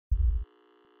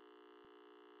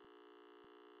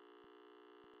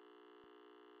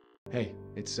Hey,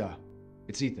 it's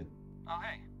Ethan. Oh,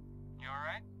 hey. You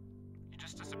alright? You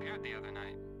just disappeared the other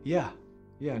night. Yeah,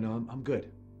 no, I'm good.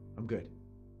 I'm good.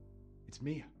 It's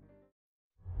Mia.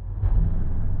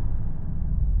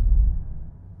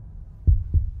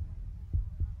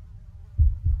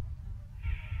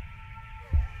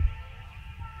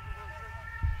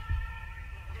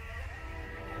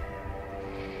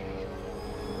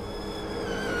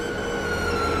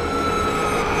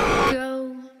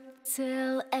 Go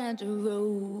tell Aunt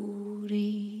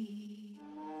Rhodey.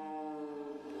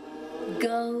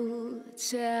 Go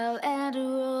tell Aunt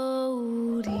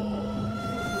Rhodey.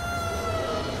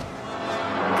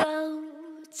 Go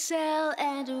tell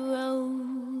Aunt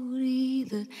Rhodey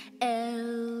that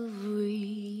everybody's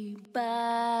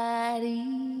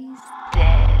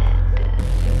dead.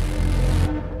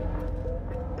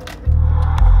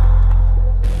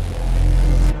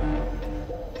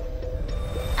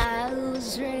 I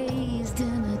was raised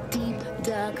in a deep,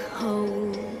 dark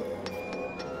hole,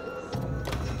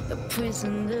 a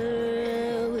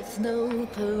prisoner with no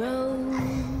parole.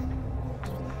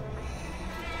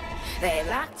 They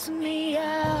locked me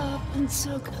up and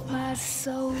took my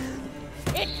soul.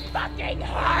 It fucking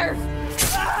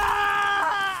hurts!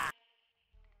 Ah!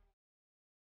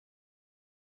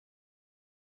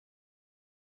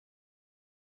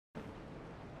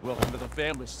 Welcome to the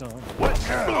family, son.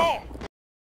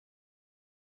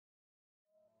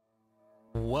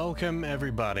 Welcome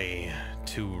everybody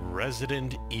to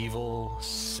Resident Evil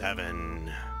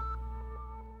 7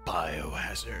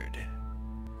 Biohazard.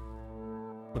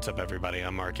 What's up everybody,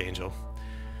 I'm Archangel.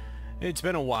 It's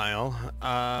been a while.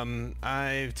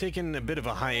 I've taken a bit of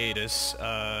a hiatus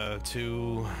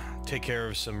to take care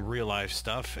of some real life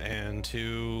stuff and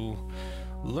to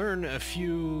learn a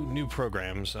few new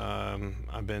programs.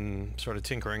 I've been sort of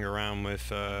tinkering around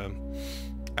with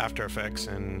After Effects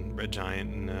and Red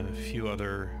Giant and a few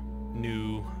other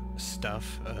new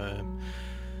stuff.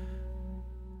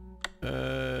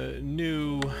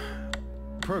 New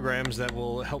programs that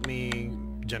will help me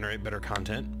generate better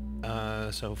content.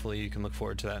 So hopefully you can look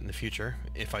forward to that in the future,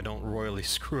 if I don't royally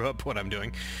screw up what I'm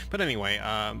doing. But anyway,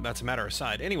 that's a matter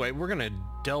aside. Anyway, we're gonna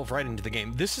delve right into the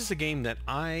game. This is a game that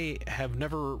I have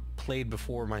never played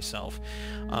before myself.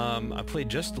 I played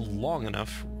just long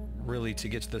enough, really, to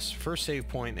get to this first save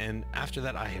point, and after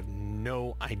that I have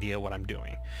no idea what I'm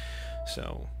doing.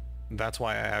 So that's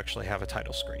why I actually have a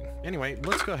title screen. Anyway,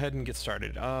 let's go ahead and get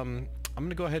started. I'm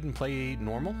gonna go ahead and play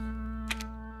normal.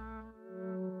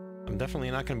 I'm definitely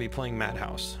not going to be playing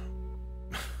Madhouse.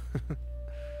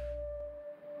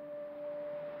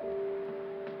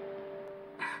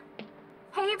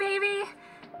 Hey, baby!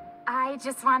 I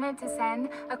just wanted to send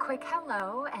a quick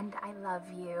hello, and I love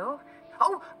you.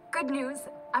 Oh, good news!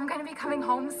 I'm gonna be coming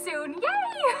home soon.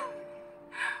 Yay!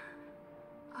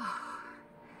 Oh,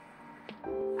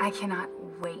 I cannot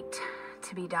wait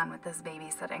to be done with this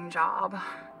babysitting job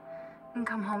and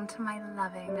come home to my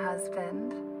loving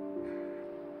husband.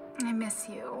 I miss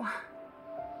you.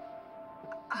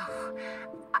 Oh,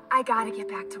 I gotta get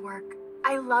back to work.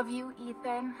 I love you,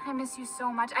 Ethan. I miss you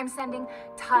so much. I'm sending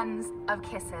tons of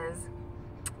kisses.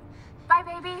 Bye,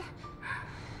 baby.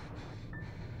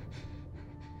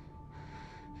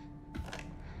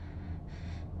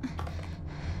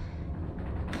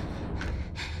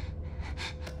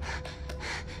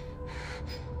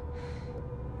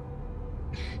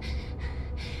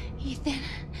 Ethan.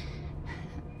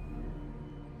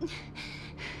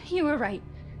 You were right.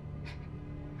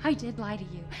 I did lie to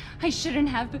you. I shouldn't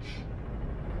have, but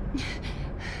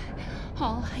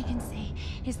all I can say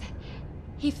is that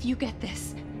if you get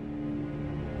this,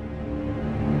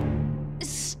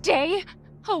 stay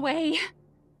away.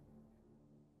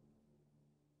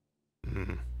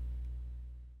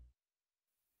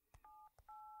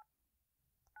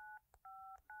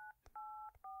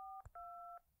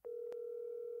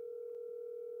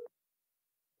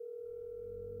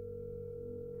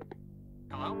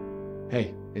 Hello?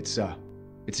 Hey, it's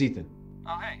Ethan.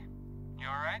 Oh, hey. You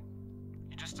alright?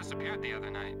 You just disappeared the other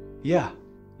night. Yeah,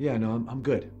 no, I'm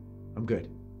good. I'm good.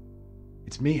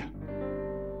 It's Mia.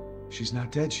 She's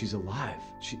not dead, she's alive.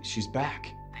 She's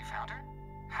back. They found her?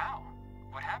 How?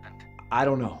 What happened? I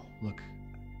don't know. Look,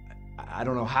 I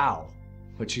don't know how,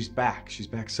 but she's back. She's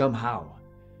back somehow.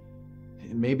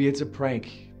 Maybe it's a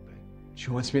prank, but she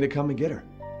wants me to come and get her.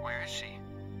 Where is she?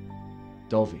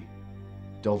 Dulvey,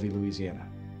 Louisiana.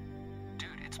 Dude,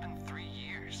 it's been 3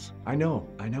 years. I know,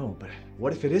 but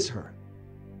what if it is her?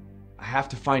 I have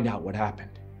to find out what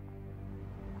happened.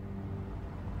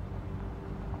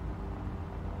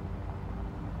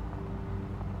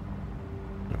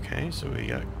 Okay, so we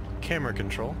got camera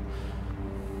control.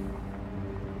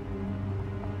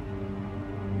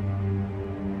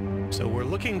 So we're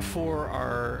looking for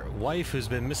our wife who's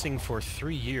been missing for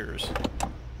 3 years.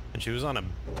 And she was on a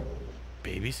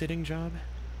babysitting job?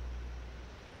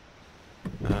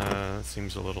 That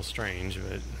seems a little strange,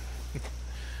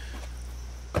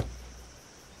 but...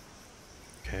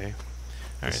 Okay.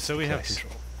 Alright, so we have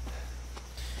control.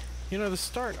 You know, the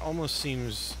start almost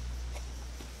seems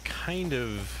kind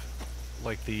of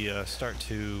like the start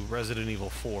to Resident Evil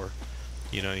 4.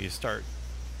 You know, you start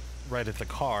right at the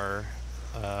car,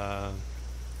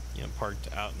 you know,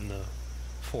 parked out in the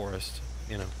forest,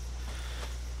 you know.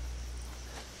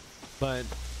 But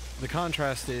the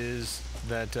contrast is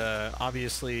that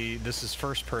obviously this is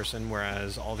first person,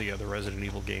 whereas all the other Resident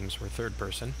Evil games were third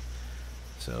person.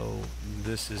 So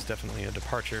this is definitely a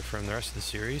departure from the rest of the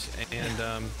series,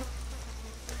 and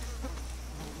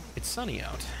it's sunny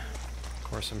out. Of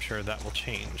course, I'm sure that will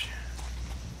change.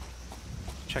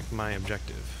 Check my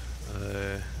objective.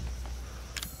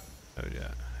 Oh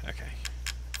yeah, okay.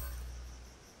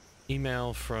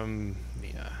 Email from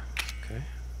Mia. Okay.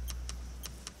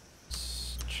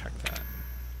 Let's check that.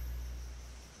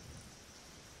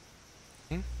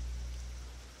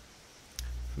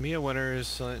 Mia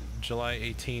Winters, July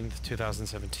 18th,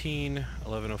 2017,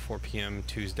 11:04 p.m.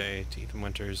 Tuesday to Ethan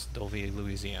Winters, Dulvey,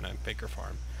 Louisiana, Baker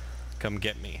Farm. Come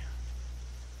get me.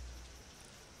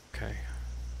 Okay.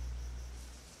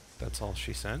 That's all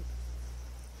she sent.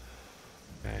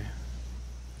 Okay.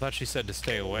 I thought she said to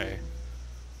stay away.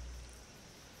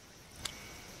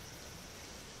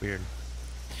 Weird.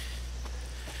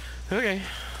 Okay.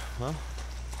 Well,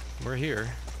 we're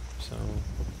here, so...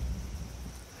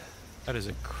 That is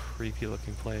a creepy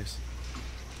looking place.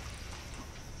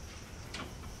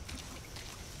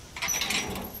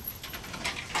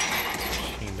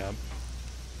 Chained up.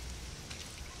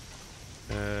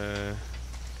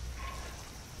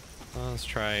 Well, let's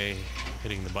try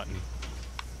hitting the button.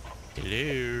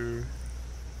 Hello?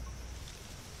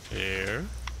 Hello?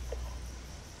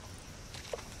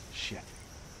 Shit.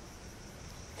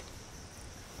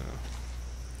 Oh.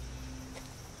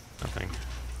 Nothing.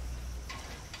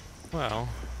 Well,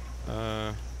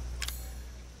 is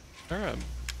there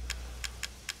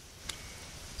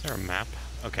a map?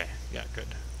 Okay, yeah, good.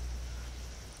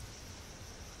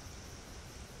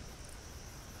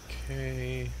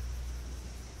 Okay.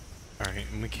 Alright,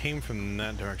 and we came from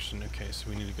that direction. Okay, so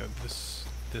we need to go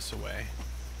this way.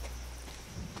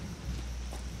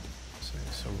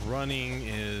 So running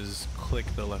is click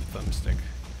the left thumbstick.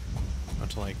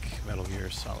 Much like Metal Gear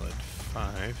Solid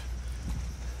 5.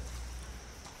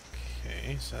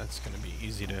 Okay, so that's going to be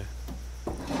easy to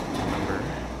remember.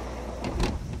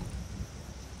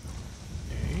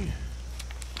 Okay.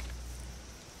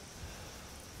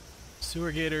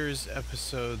 Sewer Gators,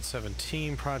 Episode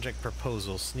 17, Project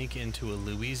Proposal. Sneak into a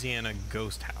Louisiana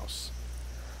ghost house.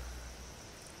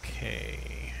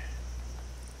 Okay.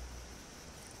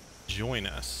 Join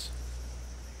us.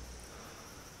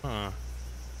 Huh.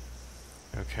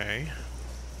 Okay.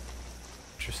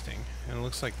 Interesting. And it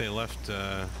looks like they left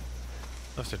a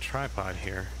tripod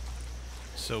here.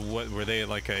 So what were they,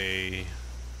 like a...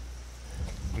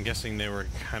 I'm guessing they were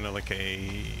kind of like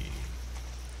a...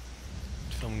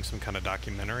 filming some kind of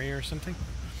documentary or something?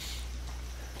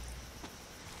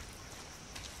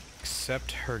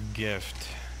 Accept her gift.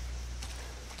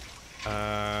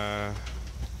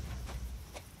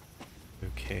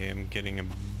 Okay, I'm getting a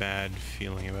bad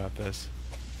feeling about this.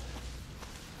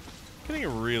 Getting a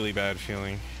really bad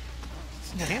feeling.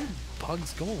 Damn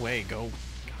bugs, go away, go.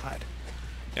 God.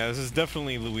 Yeah, this is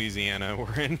definitely Louisiana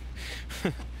we're in.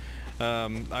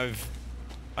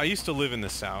 I used to live in the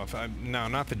South. No,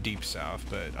 not the deep South,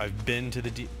 but I've been to the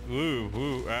deep...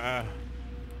 I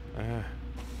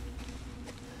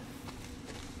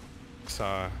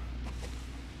saw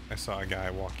a guy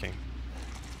walking.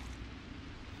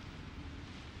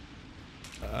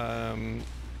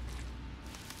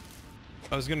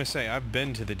 I was gonna say, I've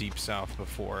been to the Deep South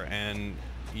before, and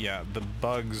yeah, the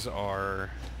bugs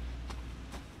are,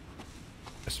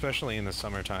 especially in the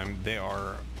summertime, they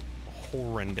are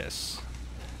horrendous.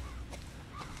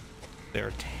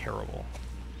 They're terrible.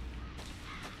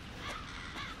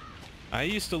 I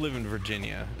used to live in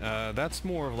Virginia. That's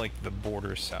more of like the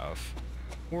border South,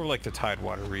 more like the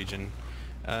Tidewater region.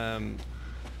 The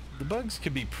bugs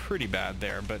could be pretty bad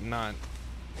there, but not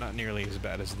nearly as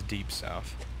bad as the Deep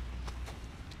South.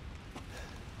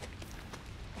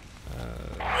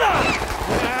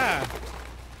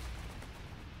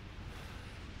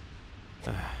 What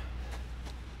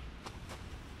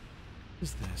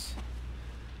is this?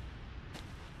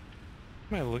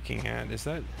 What am I looking at? Is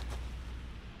that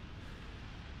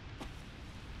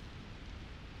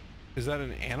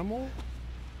an animal?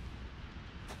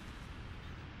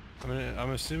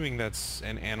 I'm assuming that's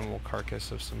an animal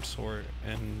carcass of some sort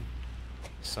and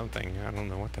something. I don't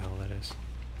know what the hell that is.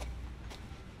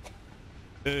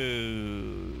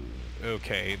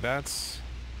 Okay, that's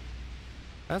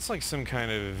like some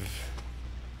kind of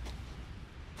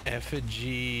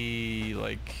effigy,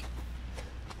 like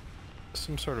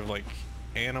some sort of like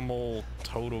animal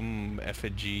totem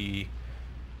effigy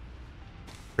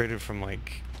created from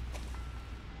like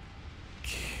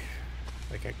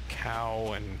a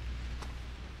cow and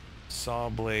saw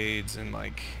blades and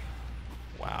like,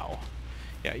 wow.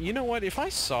 Yeah, you know what, if I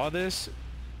saw this,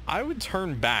 I would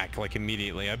turn back like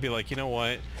immediately. I'd be like, you know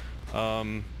what,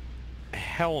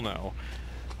 hell no.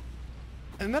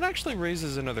 And that actually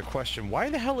raises another question. Why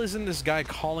the hell isn't this guy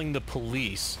calling the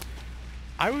police?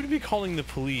 I would be calling the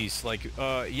police, like,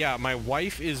 yeah, my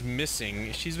wife is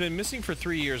missing. She's been missing for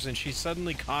 3 years, and she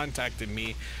suddenly contacted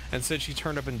me and said she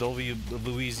turned up in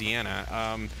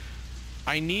Louisiana.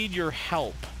 I need your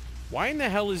help. Why in the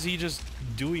hell is he just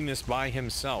doing this by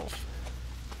himself?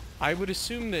 I would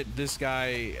assume that this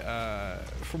guy,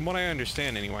 from what I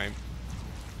understand anyway,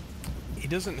 he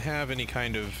doesn't have any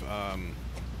kind of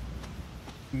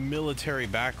military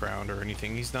background or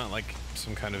anything. He's not like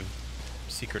some kind of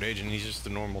secret agent. He's just a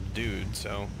normal dude,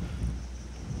 so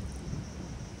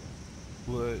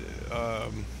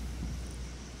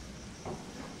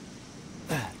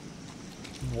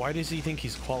why does he think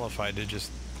he's qualified to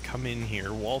just come in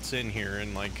here, waltz in here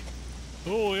and like,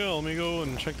 oh yeah, let me go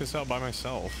and check this out by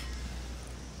myself?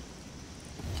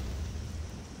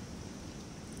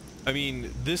 I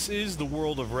mean, this is the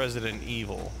world of Resident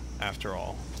Evil, after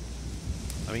all.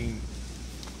 I mean,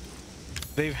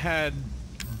 they've had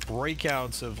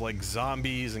breakouts of like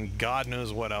zombies and God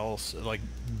knows what else, like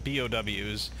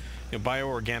BOWs, you know,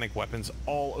 bioorganic weapons,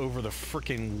 all over the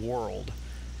freaking world,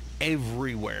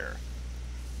 everywhere.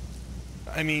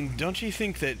 I mean, don't you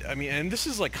think that, I mean, and this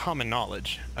is like common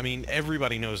knowledge, I mean,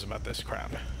 everybody knows about this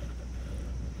crap.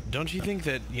 Don't you think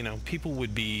that, you know, people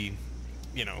would be,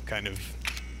 you know, kind of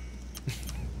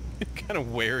kind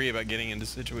of wary about getting into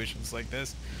situations like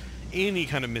this? Any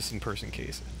kind of missing person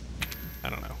case. I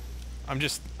don't know. I'm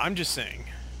just saying.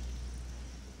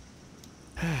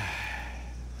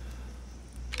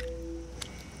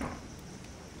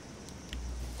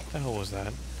 The hell was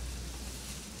that?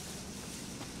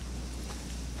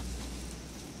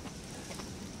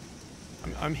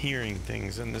 I'm hearing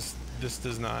things, and this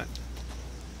does not.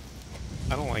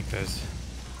 I don't like this.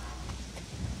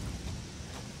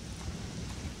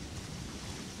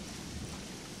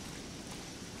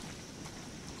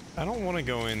 I don't want to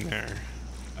go in there.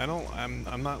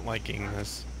 I'm not liking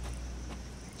this.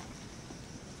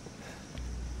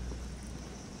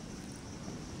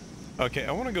 Okay,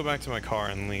 I want to go back to my car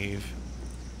and leave.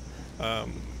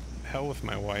 Hell with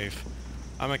my wife.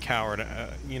 I'm a coward.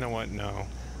 You know what? No.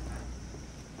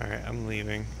 Alright, I'm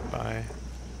leaving. Bye.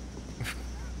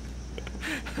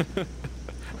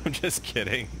 I'm just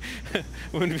kidding.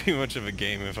 Wouldn't be much of a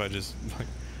game if I just like,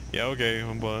 yeah, okay,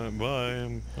 bye,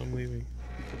 I'm leaving.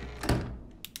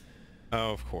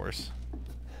 Oh, of course.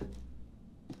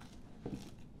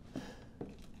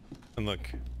 And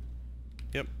look.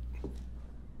 Yep.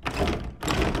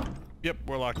 Yep,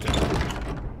 we're locked in.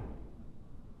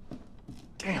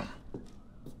 Damn.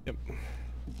 Yep.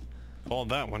 Called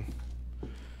that one.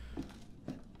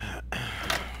 I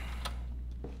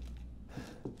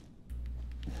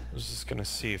was just gonna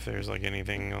see if there's like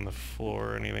anything on the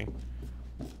floor or anything.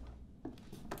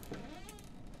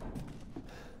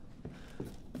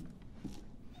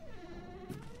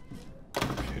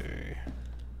 Okay.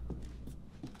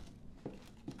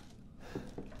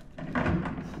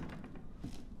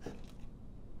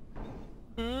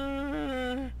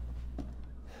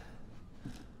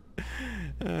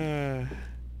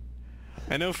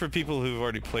 I know for people who've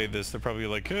already played this, they're probably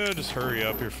like, oh, just hurry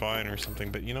up, you're fine, or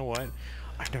something, but you know what?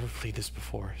 I've never played this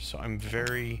before, so I'm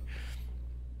very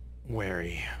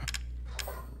wary.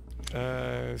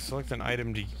 Select an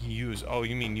item to use. Oh,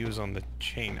 you mean use on the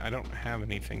chain. I don't have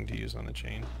anything to use on the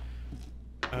chain.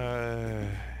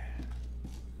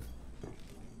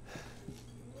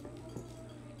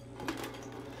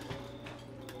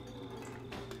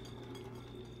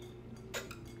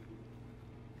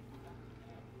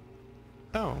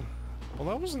 Oh, well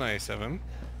that was nice of him.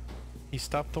 He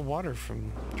stopped the water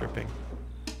from dripping.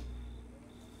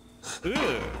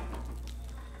 Ugh.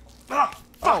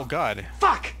 Oh god.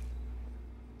 Fuck!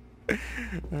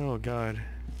 Oh god.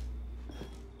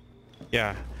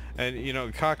 Yeah, and you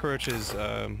know, cockroaches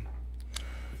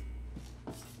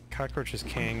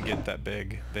can get that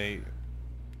big.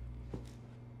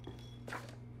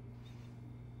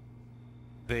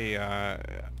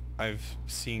 I've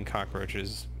seen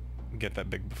cockroaches get that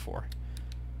big before.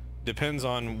 Depends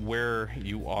on where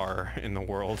you are in the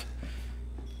world,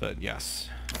 but yes,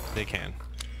 they can,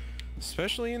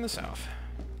 especially in the South.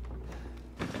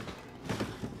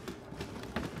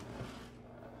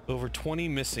 Over 20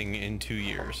 missing in 2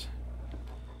 years.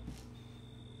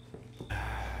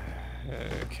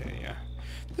 Okay, yeah.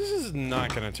 This is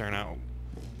not gonna turn out.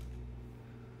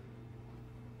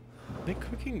 Are they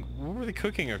cooking? What were they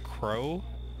cooking? A crow?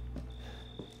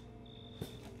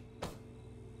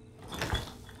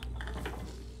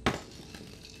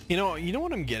 You know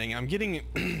what I'm getting? I'm getting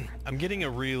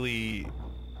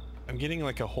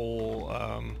like a whole,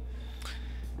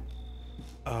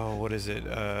 oh, what is it?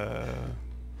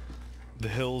 The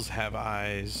Hills Have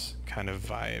Eyes kind of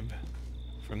vibe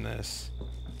from this.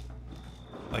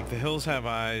 Like, The Hills Have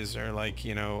Eyes, or like,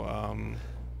 you know,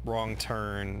 Wrong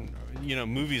Turn, you know,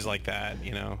 movies like that,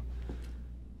 you know.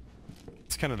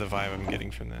 It's kind of the vibe I'm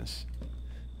getting from this.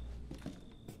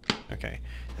 Okay,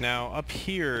 now up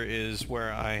here is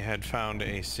where I had found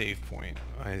a save point.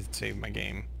 I had saved my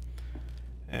game.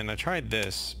 And I tried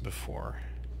this before.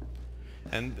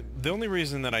 And the only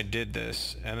reason that I did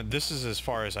this, and this is as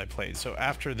far as I played, so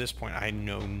after this point I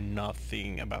know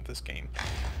nothing about this game.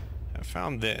 I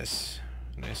found this,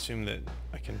 and I assume that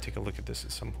I can take a look at this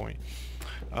at some point.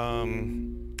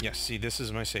 Yes, see, this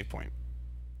is my save point.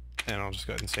 And I'll just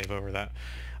go ahead and save over that.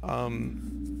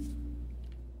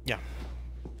 Yeah.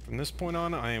 From this point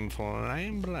on, I am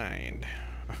blind.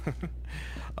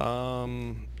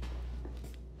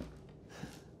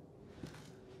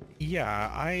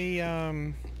 Yeah,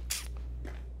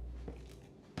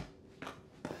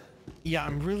 yeah,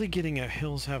 I'm really getting a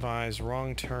Hills Have Eyes,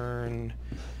 Wrong Turn,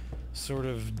 sort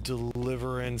of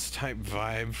Deliverance type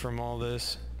vibe from all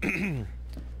this.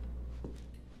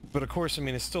 But of course, I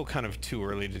mean, it's still kind of too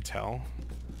early to tell.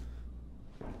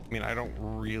 I mean, I don't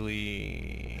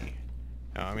really...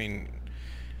 I mean,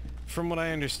 from what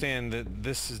I understand, that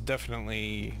this is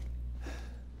definitely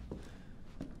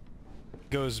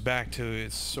goes back to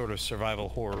its sort of survival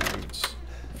horror roots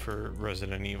for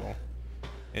Resident Evil.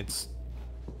 It's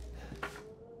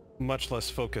much less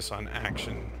focus on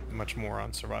action, much more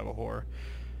on survival horror.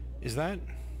 Is that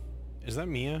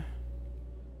Mia?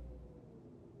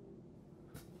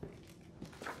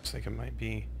 Looks like it might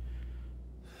be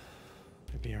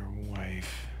our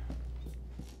wife.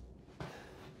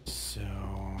 So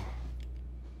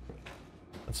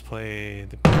let's play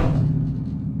the...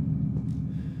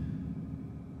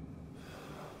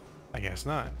 I guess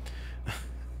not.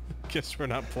 Guess we're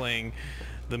not playing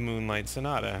the Moonlight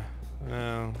Sonata.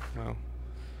 No, well.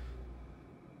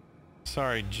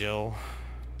 Sorry, Jill.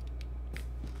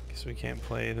 Guess we can't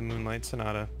play the Moonlight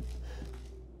Sonata.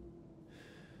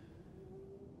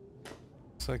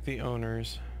 Looks like the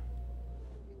owners.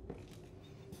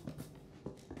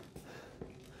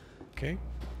 Okay.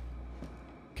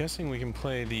 Guessing we can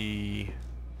play the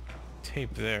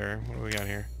tape there. What do we got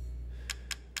here?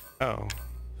 Oh.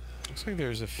 Looks like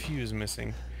there's a fuse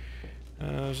missing.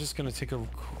 I was just gonna take a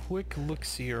quick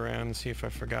look-see around and see if I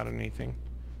forgot anything.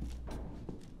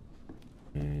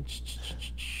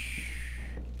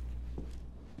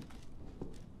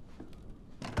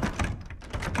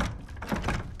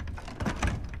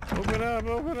 Open up,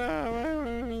 open up, I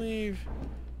want to leave.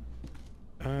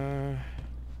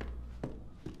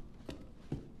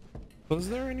 Was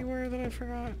there anywhere that I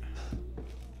forgot?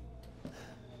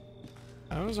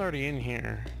 I was already in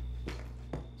here.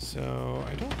 So,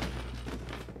 I don't...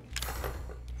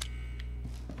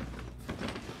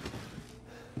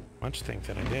 much think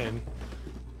that I did.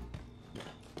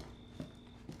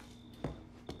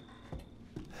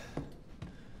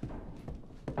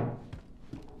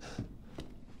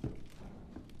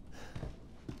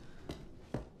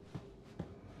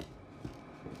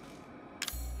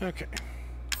 Okay.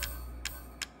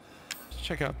 Let's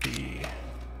check out the...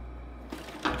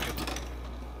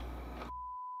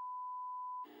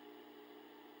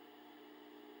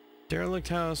 Derelict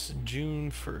House,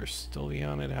 June 1st.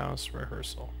 Louisiana House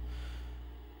rehearsal.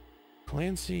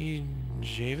 Clancy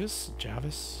Javis?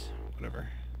 Whatever.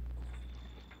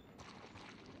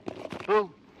 Boo!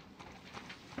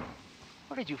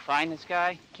 Where did you find this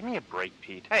guy? Give me a break,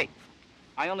 Pete. Hey,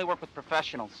 I only work with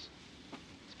professionals.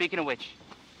 Speaking of which,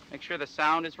 make sure the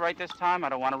sound is right this time. I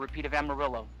don't want a repeat of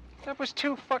Amarillo. That was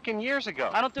 2 fucking years ago.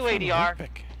 I don't do ADR.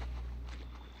 Epic.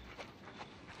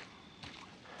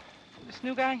 This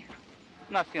new guy?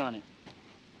 I'm not feeling it.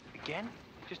 Again?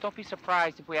 Just don't be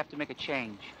surprised if we have to make a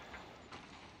change.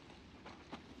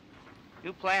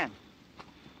 New plan.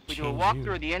 We do a Change walkthrough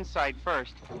you. of the inside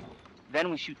first, then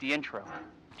we shoot the intro.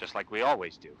 Just like we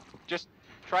always do. Just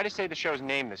Try to say the show's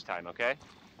name this time, okay?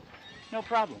 No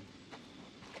problem.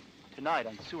 Tonight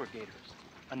on Sewer Gators,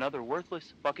 another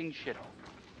worthless fucking shithole.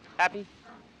 Happy?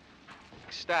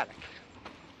 Ecstatic.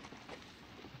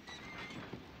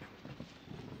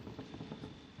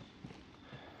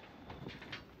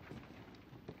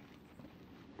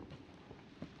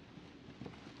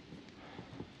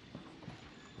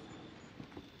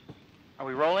 Are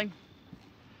we rolling?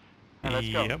 Now let's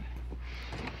go. Yep.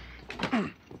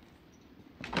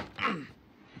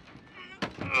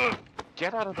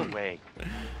 Get out of the way.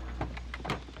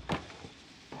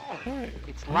 Alright.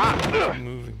 It's locked.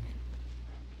 Moving.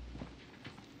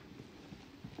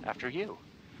 After you.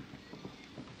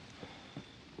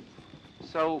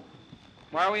 So,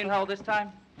 why are we in hell this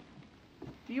time?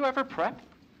 Do you ever prep?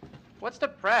 What's the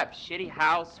prep? Shitty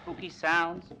house, spooky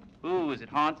sounds? Ooh, is it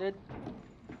haunted?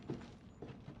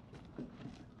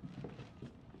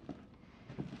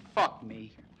 Fuck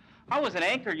me. I was an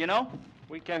anchor, you know?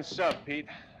 Weekend sub, Pete.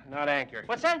 Not anchor.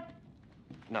 What's that?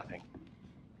 Nothing.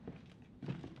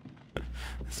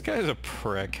 This guy's a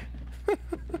prick.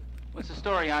 What's the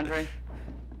story, Andre?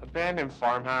 Abandoned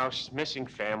farmhouse, missing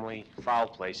family, foul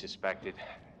play suspected.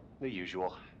 The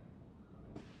usual.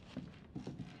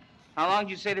 How long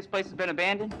did you say this place has been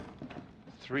abandoned?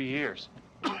 3 years.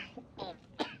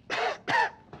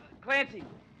 Clancy,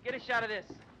 get a shot of this.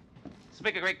 Let's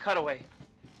make a great cutaway.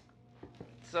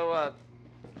 So,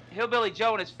 Hillbilly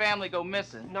Joe and his family go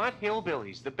missing. Not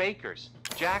hillbillies, the Bakers.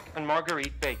 Jack and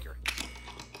Marguerite Baker.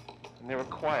 And they were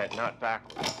quiet, not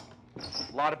backward.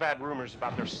 A lot of bad rumors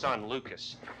about their son,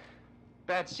 Lucas.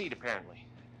 Bad seed, apparently.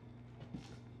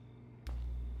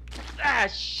 Ah,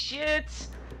 shit!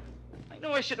 I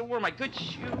know I should have worn my good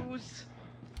shoes.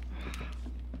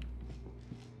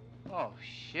 Oh,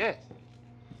 shit.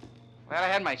 Glad I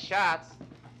had my shots.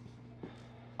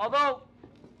 Although,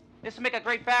 this would make a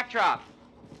great backdrop.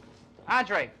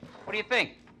 Andre, what do you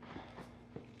think?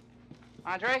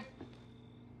 Andre?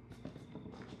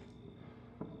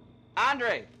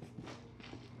 Andre!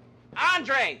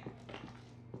 Andre!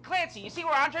 Clancy, you see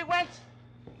where Andre went?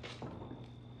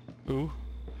 Who?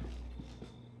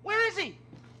 Where is he?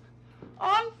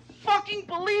 Unfucking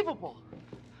believable.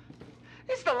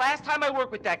 This is the last time I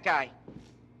work with that guy.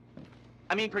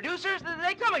 I mean, producers,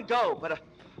 they come and go, but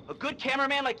a good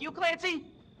cameraman like you, Clancy,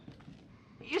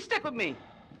 you stick with me.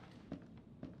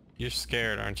 You're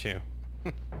scared, aren't you?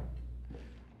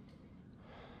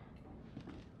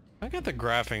 I got the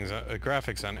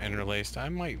graphics on interlaced.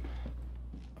 I'm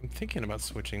thinking about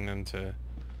switching them to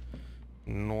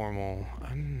normal.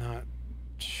 I'm not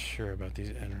sure about these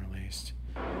interlaced.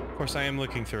 Of course, I am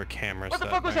looking through a camera, What so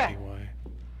the fuck was might that? be why.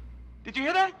 Did you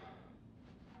hear that?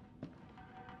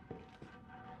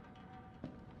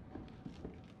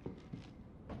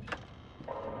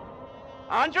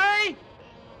 Andre?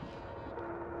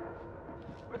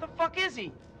 Where the fuck is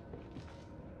he?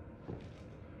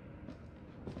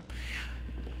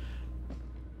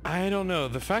 I don't know.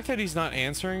 The fact that he's not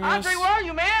answering us Andre, where are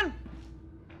you, man?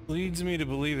 leads me to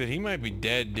believe that he might be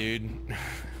dead, dude.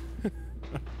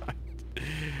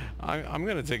 I'm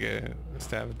gonna take a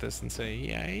stab at this and say,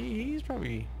 yeah, he's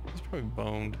probably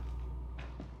boned.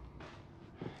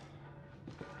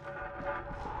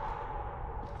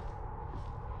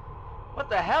 What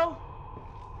the hell?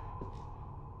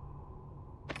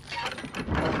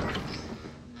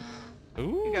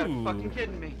 Ooh. You gotta be fucking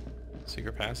kidding me.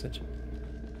 Secret passage.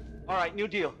 All right, new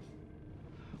deal.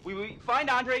 We find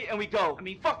Andre and we go. I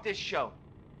mean, fuck this show.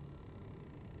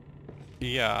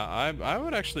 Yeah, I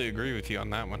would actually agree with you on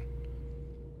that one.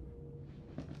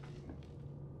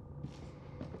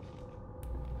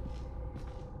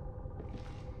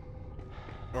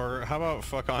 Or how about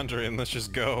fuck Andre and let's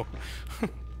just go.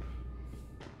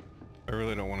 I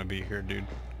really don't want to be here, dude.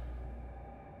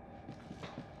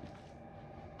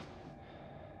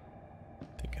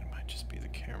 I think it might just be the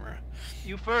camera.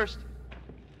 You first.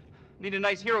 Need a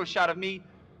nice hero shot of me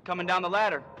coming down the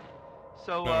ladder.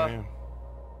 So, Oh, yeah.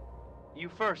 you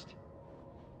first.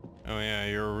 Oh yeah,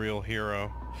 you're a real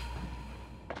hero.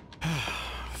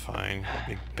 Fine,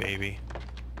 big baby.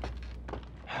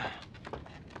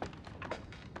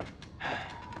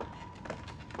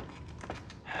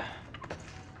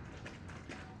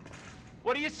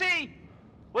 What do you see?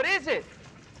 What is it?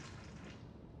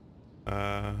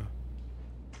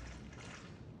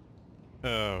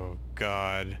 Oh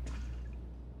God.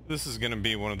 This is gonna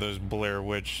be one of those Blair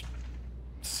Witch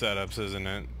setups, isn't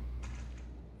it?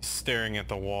 Staring at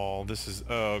the wall. This is,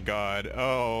 oh God.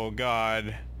 Oh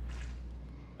God.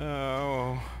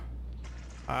 Oh.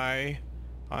 Hi.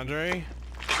 Andre?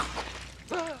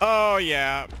 Oh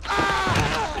yeah.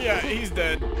 Yeah, he's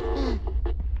dead.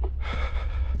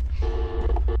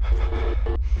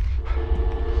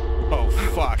 Oh,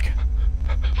 fuck.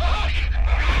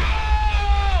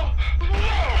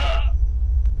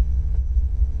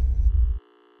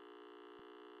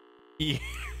 Yeah.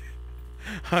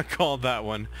 I called that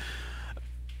one.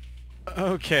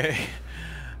 Okay.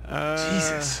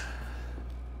 Jesus.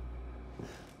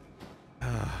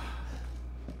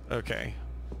 Okay.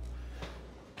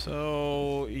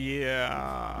 So, yeah.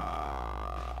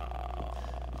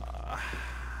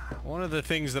 One of the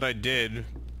things that I did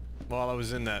while I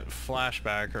was in that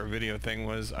flashback or video thing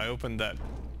was I opened that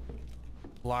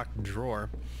locked drawer.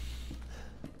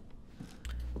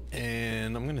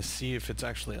 And I'm gonna see if it's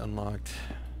actually unlocked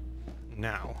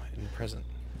now, in present.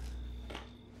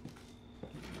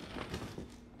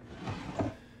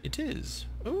 It is.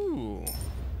 Ooh.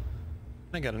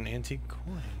 I got an antique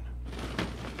coin.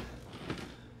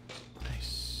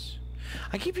 Nice.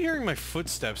 I keep hearing my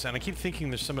footsteps and I keep thinking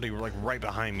there's somebody like right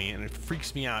behind me and it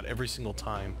freaks me out every single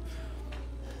time.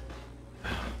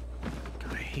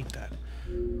 God, I hate that.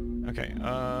 Okay,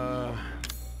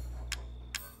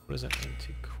 what does an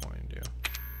antique coin do?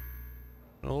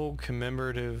 An old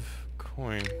commemorative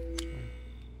coin.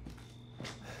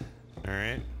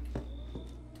 Alright.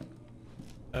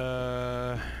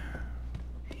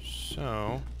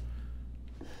 So...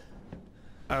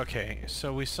 Okay,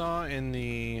 so we saw in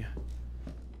the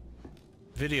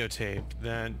videotape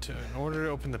that in order to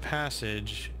open the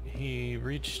passage, he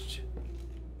reached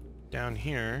down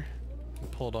here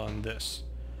and pulled on this.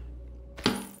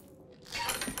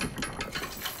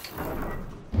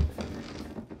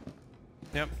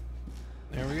 Yep.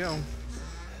 There we go.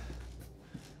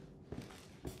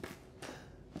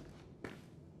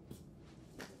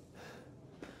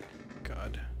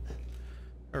 God.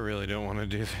 I really don't want to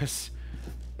do this.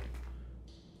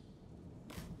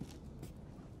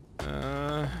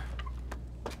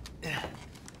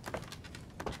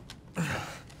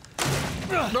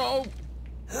 No!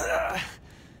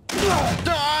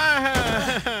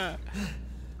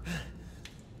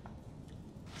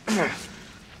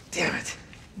 Damn it.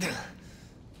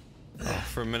 Oh,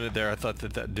 for a minute there, I thought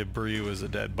that that debris was a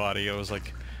dead body. I was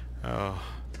like, oh.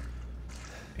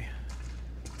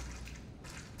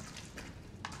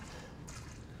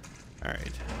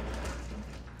 Alright.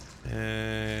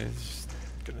 Just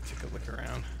gonna take a look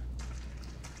around.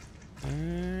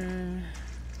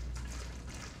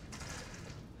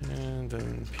 And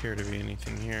doesn't appear to be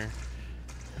anything here.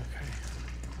 Okay.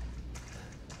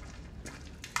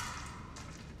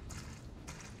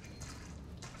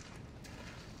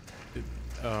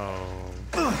 Oh.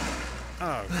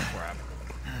 Oh, crap.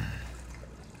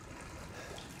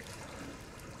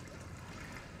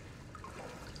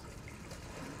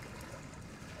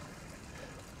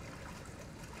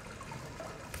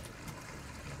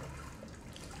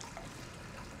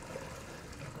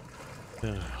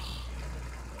 Ugh.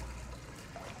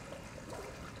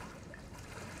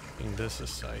 This a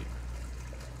sight.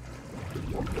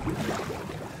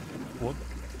 What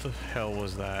the hell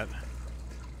was that?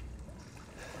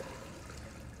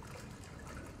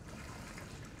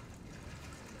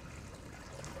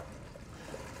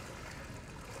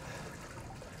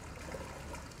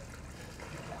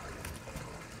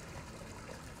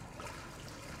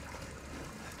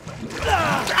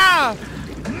 Ah!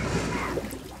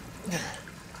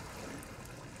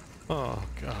 Oh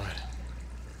God.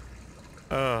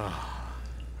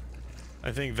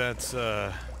 I think that's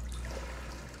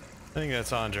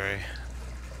Andre.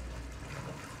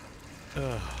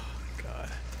 Oh God.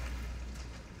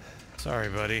 Sorry,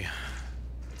 buddy.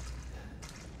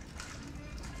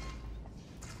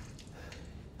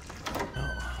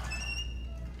 Oh.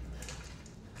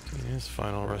 His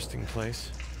final resting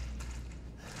place.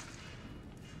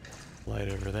 Light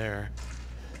over there.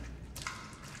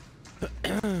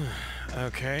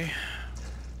 Okay.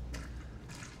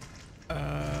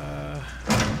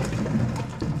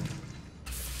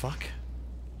 Fuck.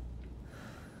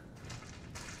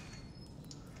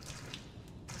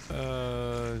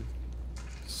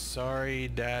 Sorry,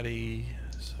 Daddy.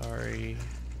 Sorry,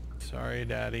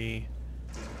 Daddy.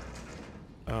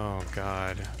 Oh,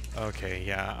 God. Okay,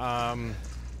 yeah, I'm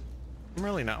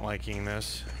really not liking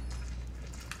this.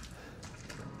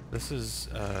 This is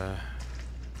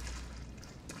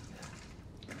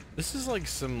like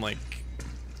some, like...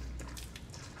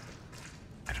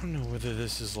 I don't know whether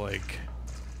this is, like...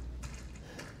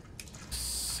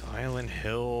 Silent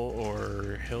Hill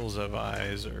or Hills of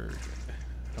Eyes, or...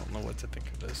 I don't know what to think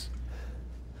of this.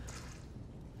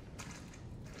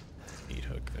 Neat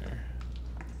hook there.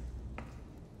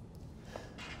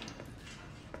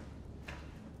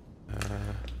 Hang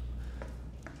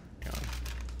on.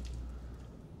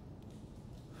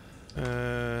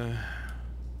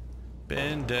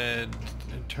 undead.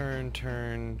 Turn.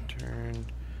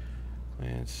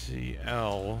 Let's see.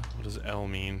 L. What does L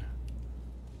mean?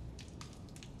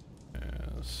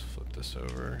 Let's flip this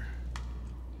over.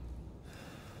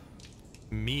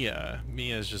 Mia.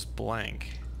 Mia is just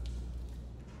blank.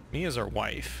 Mia's our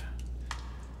wife.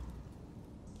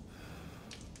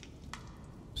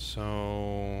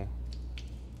 So...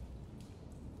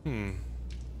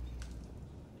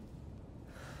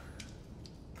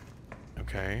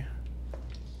 Okay.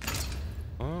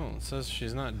 Oh, it says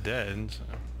she's not dead. So.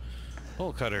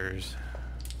 Hole cutters.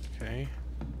 Okay.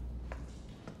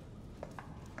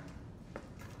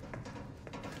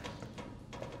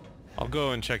 I'll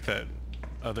go and check that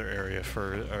other area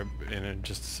in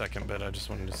just a second, but I just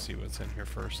wanted to see what's in here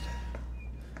first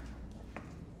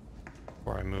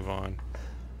before I move on.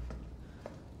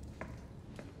 I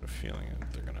have a feeling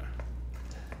that they're gonna...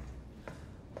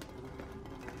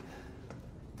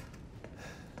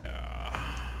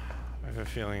 I have a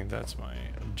feeling that's my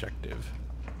objective.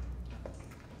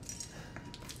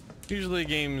 Usually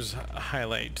games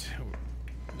highlight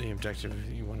the objective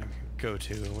you want to go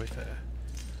to with a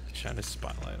shine a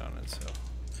spotlight on it, so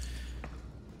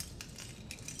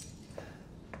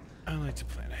I like to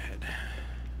plan ahead.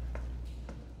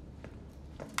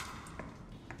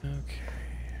 Okay.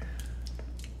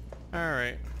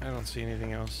 Alright, I don't see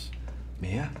anything else.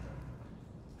 Mia?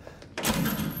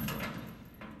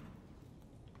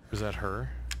 Was that her?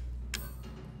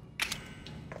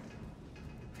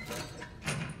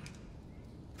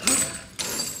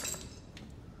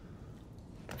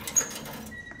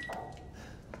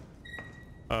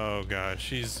 Oh god,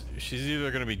 she's either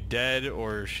gonna be dead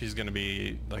or she's gonna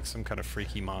be like some kind of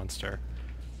freaky monster.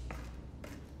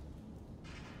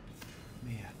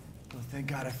 Mia. Oh, thank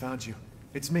God I found you.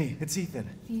 It's me. It's Ethan.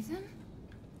 Ethan?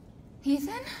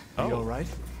 Ethan? Are you alright?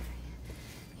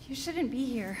 You shouldn't be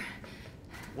here.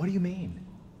 What do you mean?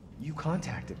 You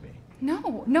contacted me.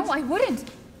 No, I wouldn't.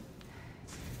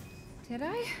 Did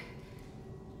I?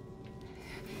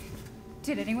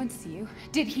 Did anyone see you?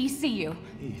 Did he see you?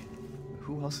 Hey,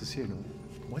 who else is here?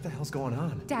 What the hell's going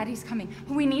on? Daddy's coming.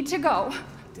 We need to go.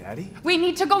 Daddy? We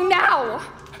need to go now!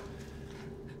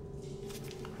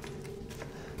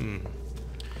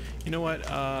 You know what?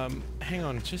 Hang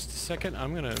on just a second.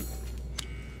 I'm gonna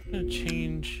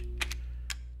change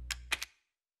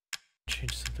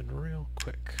something real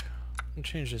quick. I'm gonna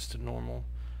change this to normal.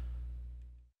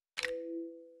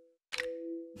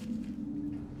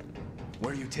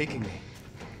 Where are you taking me?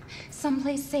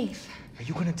 Someplace safe. Are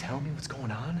you gonna tell me what's going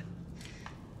on?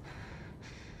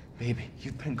 Baby,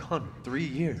 you've been gone 3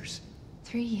 years.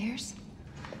 3 years?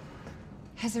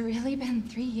 Has it really been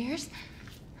 3 years?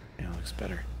 Yeah, it looks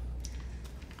better.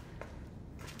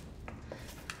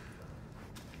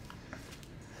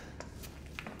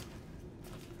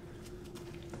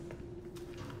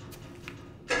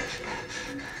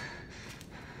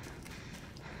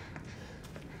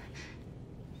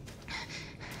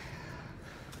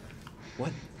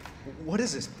 What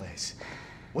is this place?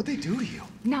 What'd they do to you?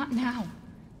 Not now.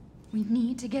 We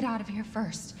need to get out of here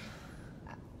first.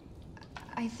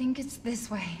 I think it's this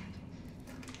way.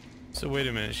 So wait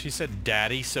a minute, she said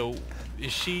daddy, so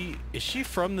is she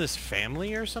from this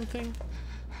family or something?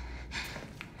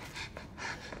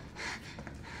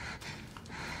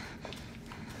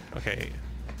 Okay.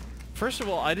 First of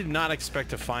all, I did not expect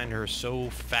to find her so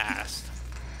fast.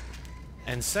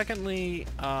 And secondly,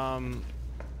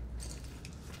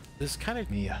 this kind of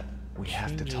Mia, we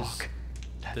have to talk.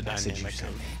 The That message you dynamic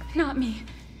sent of... me. Not me.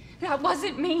 That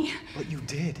wasn't me. But you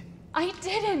did. I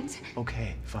didn't.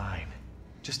 Okay, fine.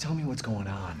 Just tell me what's going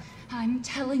on. I'm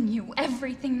telling you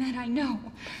everything that I know.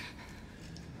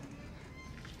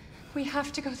 We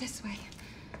have to go this way.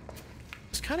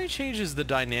 This kind of changes the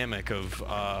dynamic of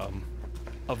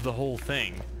the whole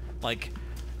thing. Like,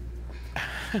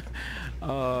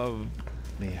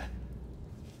 Mia,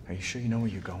 are you sure you know where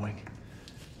you're going?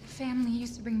 Family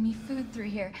used to bring me food through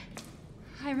here.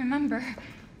 I remember.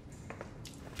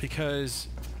 because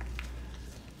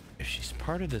if she's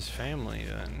part of this family,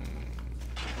 then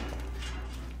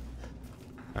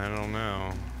I don't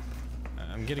know.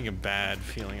 I'm getting a bad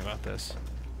feeling about this.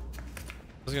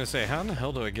 I was gonna say, how in the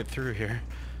hell do I get through here?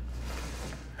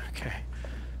 Okay.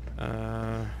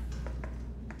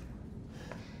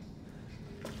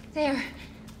 There.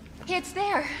 It's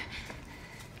there.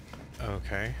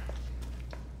 Okay.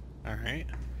 Alright.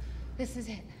 This is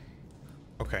it.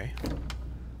 Okay.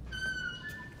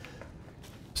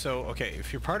 So, okay,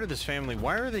 if you're part of this family,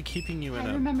 why are they keeping you in I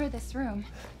a remember this room.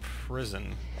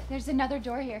 prison? There's another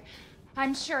door here.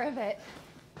 I'm sure of it.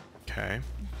 Okay.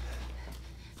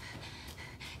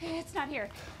 It's not here.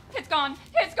 It's gone.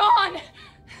 It's gone!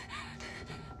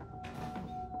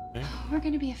 Okay. We're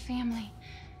gonna be a family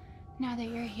now that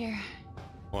you're here.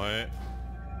 What?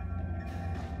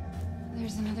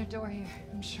 There's another door here.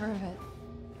 I'm sure of it.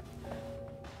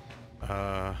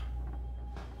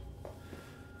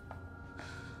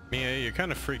 Mia, you're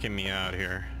kind of freaking me out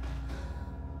here.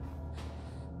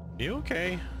 You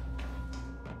okay?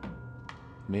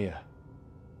 Mia,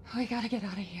 We gotta get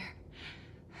out of here.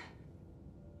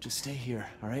 just stay here,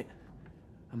 all right?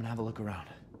 I'm gonna have a look around.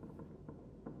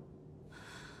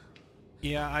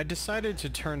 Yeah, I decided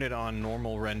to turn it on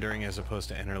normal rendering as opposed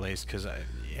to interlace because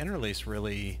interlace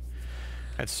really,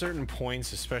 at certain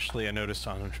points, especially I noticed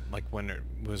on like when it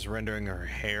was rendering her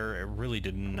hair, it really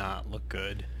did not look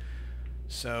good.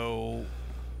 So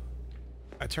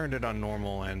I turned it on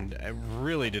normal, and it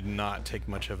really did not take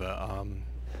much of a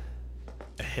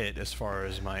hit as far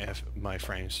as my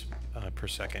frames per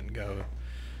second go.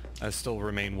 I still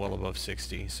remain well above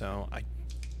 60, so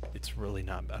it's really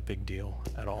not a big deal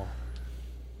at all.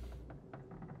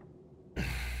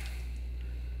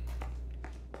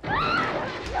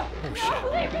 Oh shit.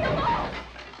 Leave me alone!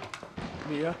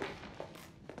 Mia?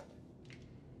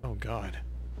 Oh god.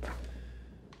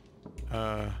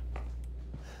 I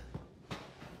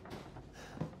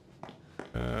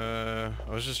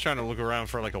was just trying to look around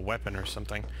for like a weapon or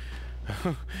something.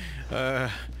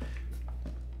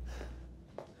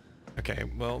 Okay,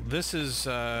 well this is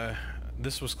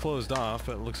this was closed off,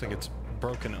 but it looks like it's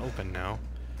broken open now.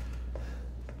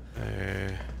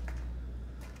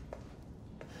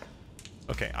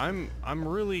 Okay, I'm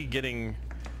really getting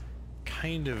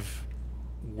kind of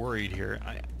worried here.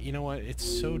 You know what? It's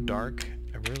so dark.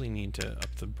 I really need to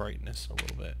up the brightness a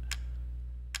little bit.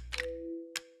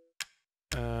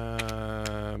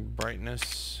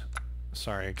 Brightness.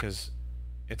 Sorry, because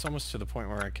it's almost to the point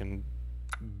where I can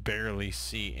barely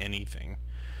see anything.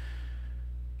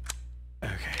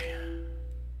 Okay.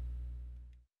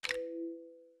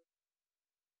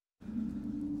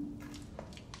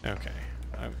 Okay.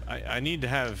 I need to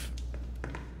have...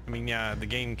 I mean, yeah, the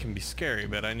game can be scary,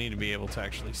 but I need to be able to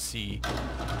actually see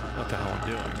what the hell I'm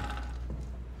doing.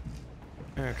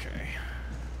 Okay.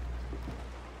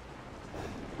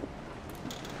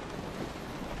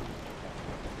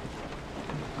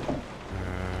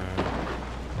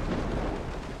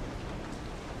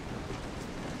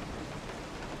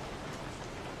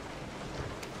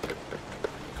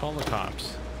 Call the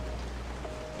cops.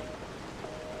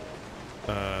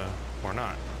 Or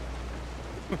not.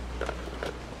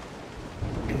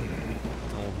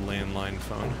 Old landline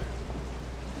phone.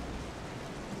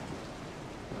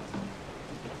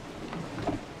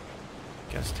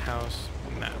 Guest house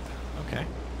map. Okay.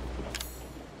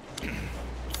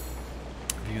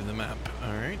 View the map.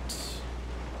 Alright.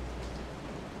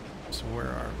 So where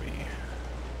are we?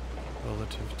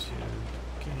 Relative to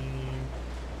game.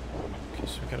 Okay,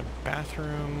 so we got a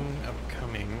bathroom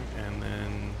upcoming, and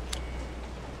then...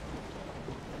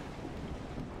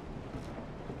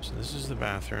 So this is the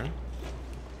bathroom.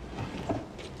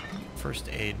 First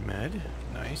aid med.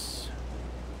 Nice.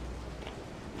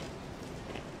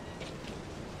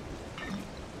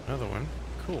 Another one.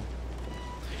 Cool.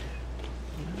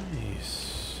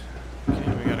 Nice.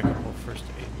 Okay, we got a couple first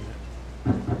aid med.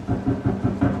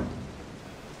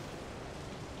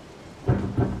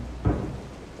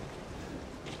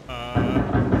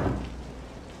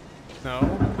 No.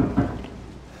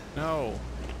 No.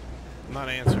 I'm not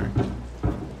answering.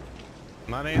 I'm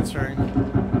not answering.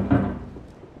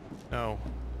 No.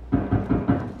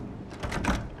 I'm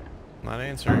not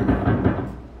answering.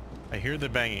 I hear the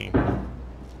banging.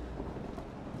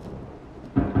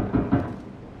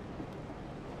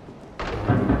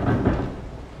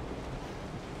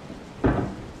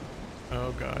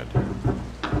 Oh god.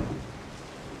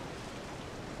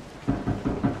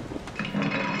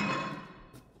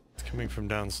 It's coming from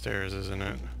downstairs, isn't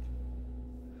it?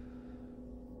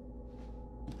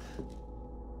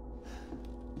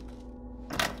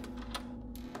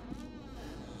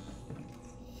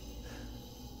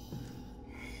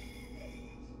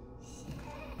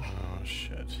 Oh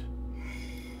shit.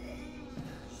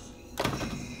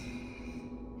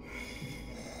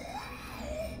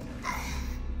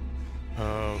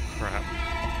 Oh crap.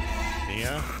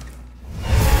 Mia?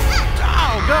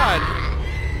 Oh god!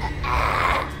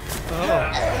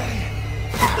 Oh,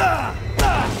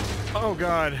 oh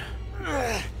god.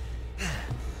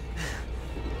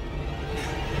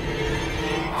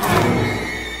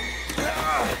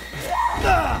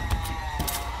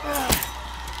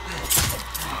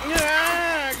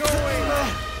 Yeah, go away.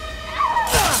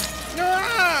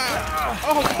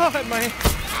 Oh god, my...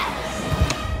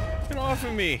 Get off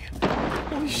of me.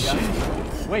 Holy shit.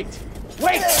 Wait!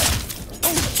 Wait!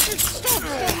 Oh Stop!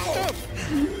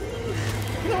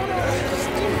 No, no!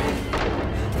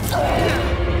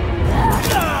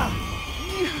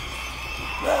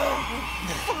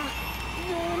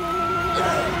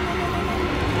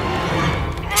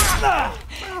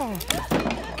 Oh,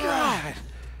 God!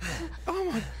 Oh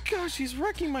my gosh, he's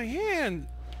wrecking my hand!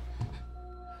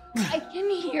 I can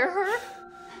hear her.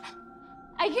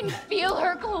 I can feel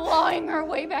her clawing her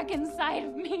way back inside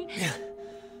of me.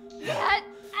 Get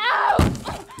out!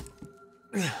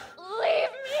 Leave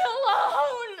me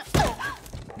alone!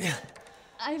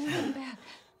 I've been bad.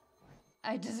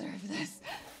 I deserve this.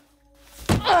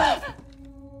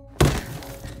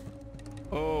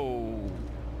 Oh.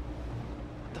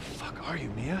 What the fuck are you,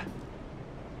 Mia?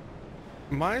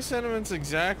 My sentiments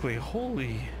exactly.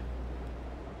 Holy.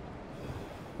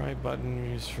 Right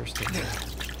button, use first aid.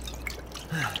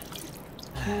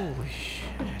 Holy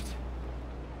shit.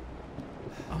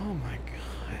 Oh my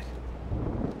god.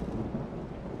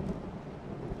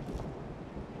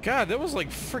 God, that was like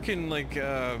freaking like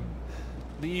The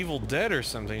Evil Dead or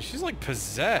something. She's like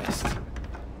possessed.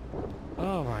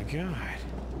 Oh my god.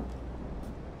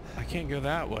 I can't go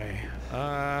that way.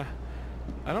 I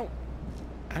don't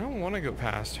want to go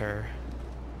past her.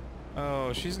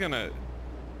 Oh, she's gonna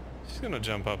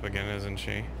jump up again, isn't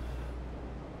she?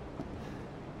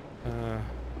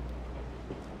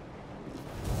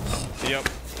 Yep.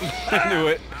 I knew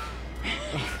it.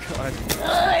 Oh god.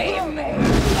 Okay, I'm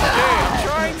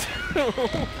trying to.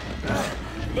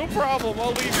 No problem,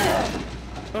 I'll leave you.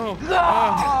 Oh.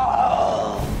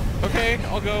 Okay,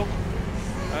 I'll go.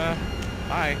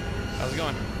 Hi. How's it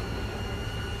going?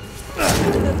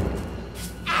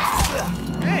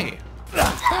 Hey!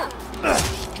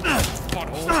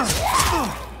 Butthole.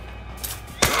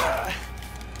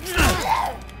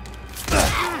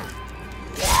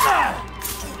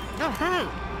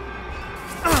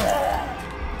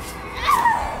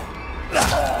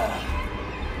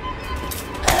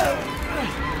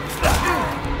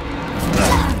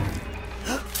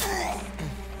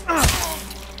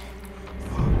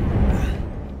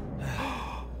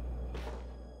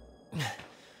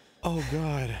 Oh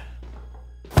god.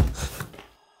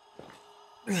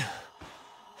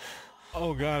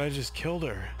 Oh god, I just killed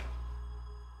her.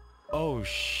 Oh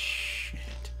shit.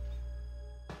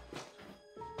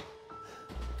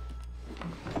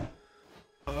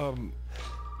 Oh.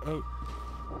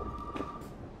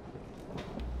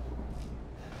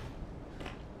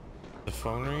 The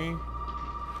phone ringing?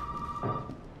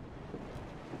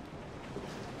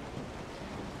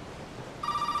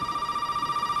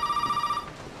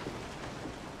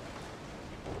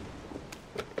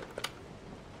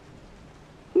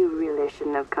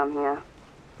 Shouldn't have come here.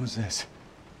 Who's this?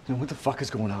 And what the fuck is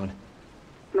going on?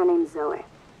 My name's Zoe.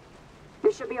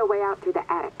 There should be a way out through the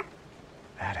attic.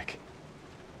 Attic.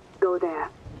 Go there.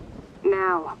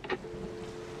 Now.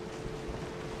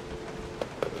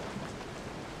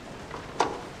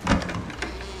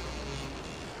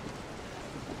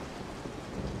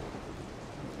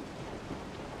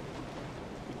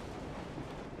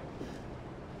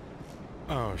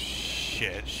 Oh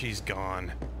shit, she's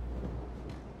gone.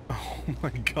 Oh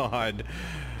my god.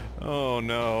 Oh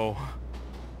no.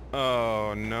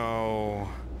 Oh no.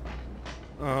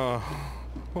 Oh,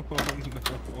 oh no.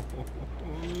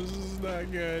 This is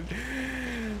not good.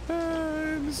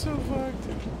 I'm so fucked.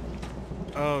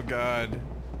 Oh god.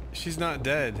 She's not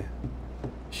dead.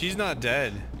 She's not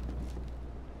dead.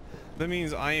 That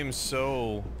means I am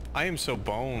so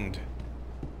boned.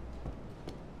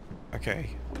 Okay.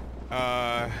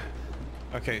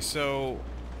 Okay, so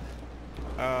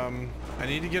I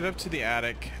need to get up to the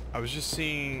attic. I was just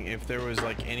seeing if there was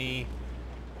like any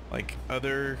like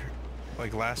other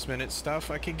like last minute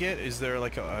stuff I could get. Is there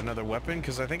like another weapon?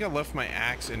 Because I think I left my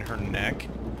axe in her neck,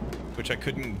 which I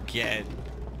couldn't get.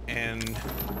 And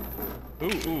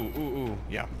ooh,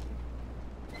 yeah.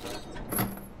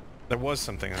 There was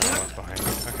something that I left behind.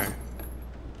 Okay.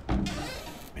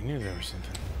 I knew there was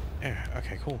something. Yeah,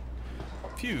 okay, cool.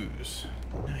 Fuse.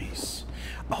 Nice.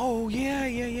 Oh,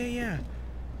 yeah.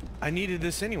 I needed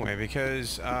this anyway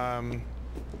because I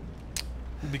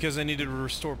needed to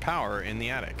restore power in the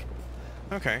attic.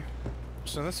 Okay.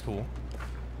 So that's cool.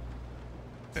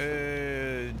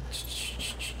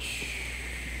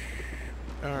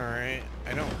 Alright.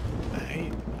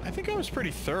 I think I was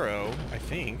pretty thorough, I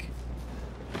think.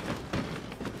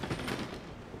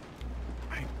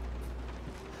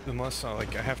 Unless I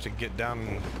have to get down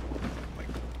and like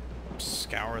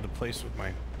scour the place with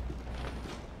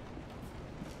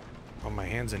on my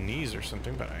hands and knees or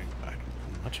something, but I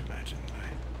don't much imagine that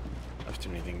I left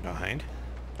anything behind.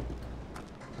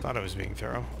 Thought I was being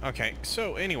thorough. Okay,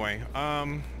 so anyway,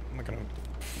 I'm not gonna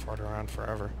fart around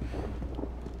forever.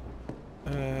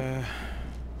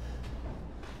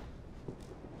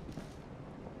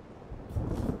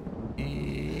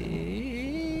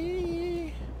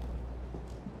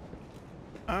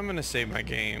 I'm gonna save my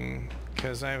game,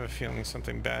 because I have a feeling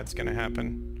something bad's gonna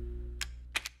happen.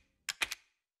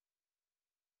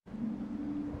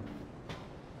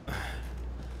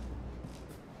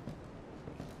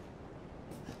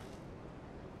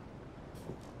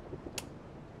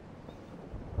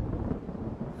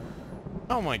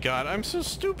 Oh my god, I'm so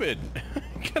stupid!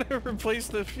 Gotta replace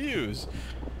the fuse.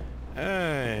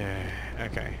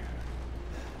 Okay.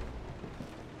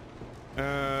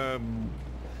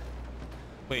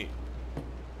 Wait.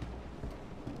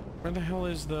 Where the hell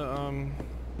is the,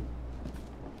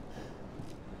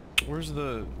 where's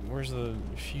the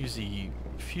fusey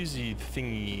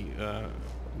thingy,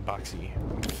 boxy?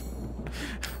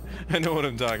 I know what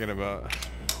I'm talking about.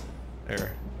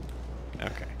 There.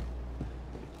 Okay.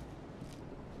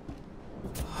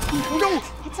 No!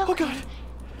 It's okay. Oh god!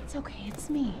 It's okay, it's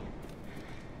me.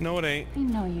 No, it ain't. I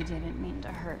know you didn't mean to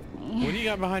hurt me. What do you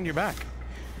got behind your back?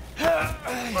 You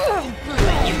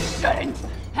shouldn't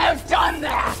have done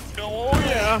that! Oh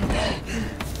yeah!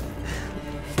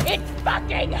 It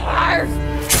fucking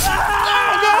hurts!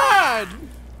 Oh god!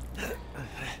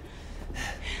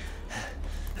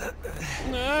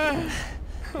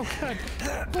 Oh god!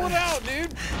 Pull it out,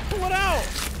 dude! Pull it out!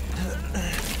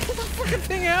 Pull the fucking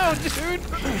thing out, dude!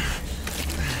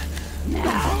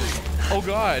 Now, oh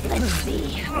god! let's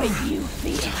see what you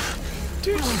feel.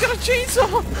 Dude, she's got a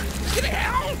chainsaw! Get it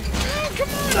out! Oh, come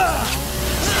on!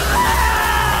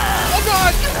 Oh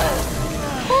god!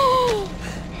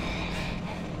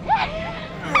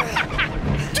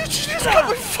 Dude, she just cut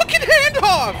my fucking hand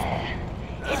off!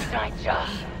 It's my job.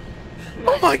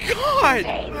 Oh my god!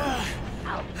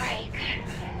 I'll break.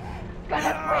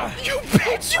 Gonna break. You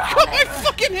bitch! You cut my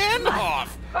fucking hand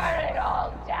off! Burn it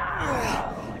all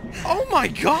down. Oh my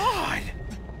god!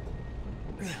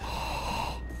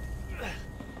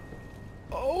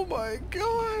 Oh my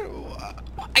god!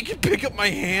 I can pick up my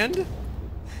hand?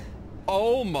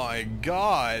 Oh my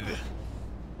god!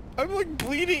 I'm like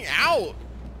bleeding out!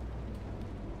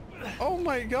 Oh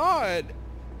my god!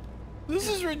 This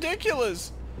is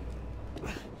ridiculous!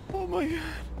 Oh my god!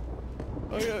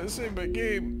 I gotta save my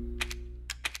game.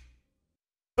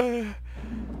 Oh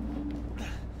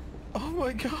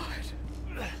my god!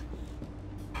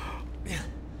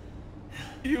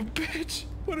 You bitch!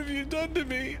 What have you done to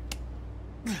me?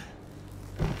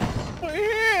 My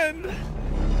hand!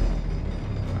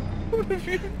 What have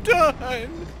you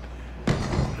done?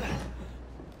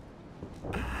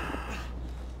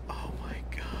 Oh my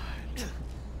god.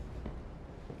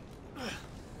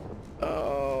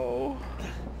 Oh.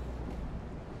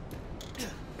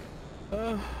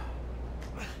 Oh.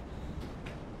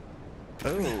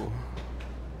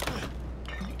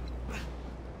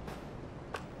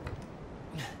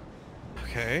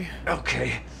 Okay.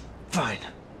 Okay, fine.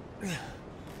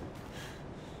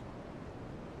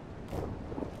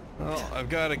 Well, I've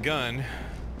got a gun,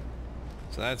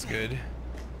 so that's good,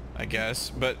 I guess.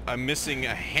 But I'm missing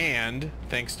a hand,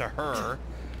 thanks to her.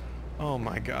 Oh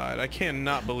my god, I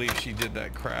cannot believe she did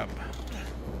that crap.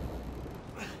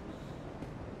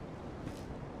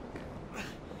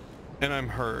 And I'm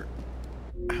hurt.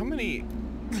 How many...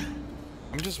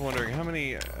 I'm just wondering, how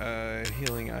many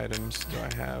healing items do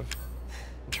I have?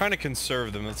 I'm trying to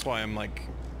conserve them, that's why I'm like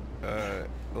a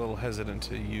little hesitant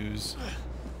to use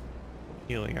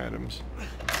healing items.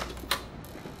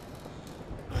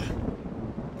 Oh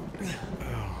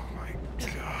my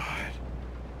god.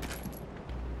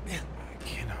 I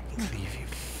cannot believe you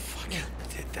fucking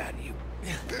did that, you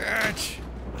bitch!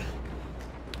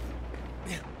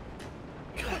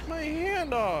 Cut my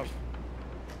hand off!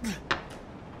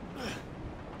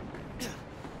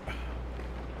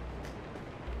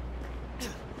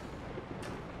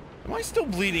 Am I still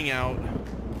bleeding out?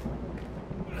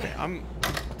 Okay,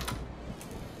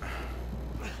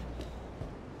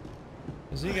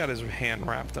 has he got his hand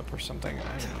wrapped up or something?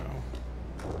 I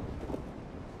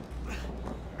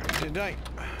don't know.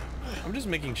 I'm just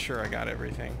making sure I got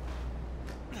everything.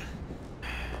 You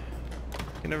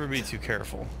can never be too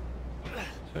careful.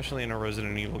 Especially in a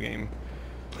Resident Evil game.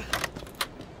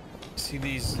 See,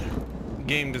 these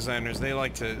game designers, they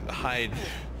like to hide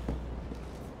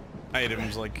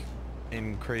items like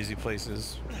in crazy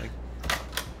places, like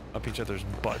up each other's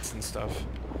butts and stuff.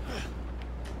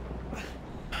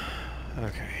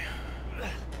 Okay.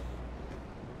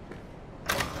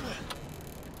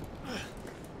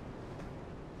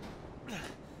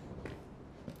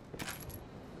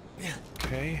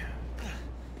 Okay.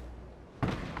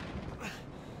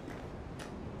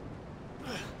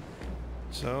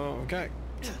 So I've got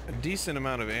a decent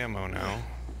amount of ammo now.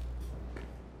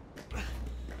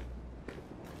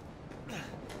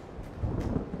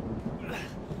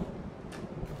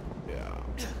 Yeah.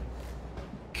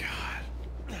 God.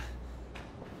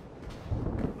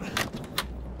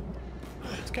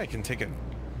 This guy can take a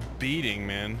beating,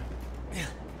 man.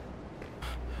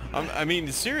 I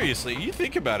mean, seriously, you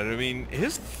think about it. I mean,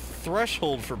 his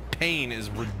threshold for pain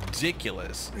is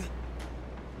ridiculous.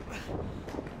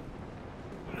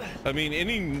 I mean,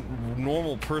 any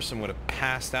normal person would have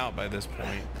passed out by this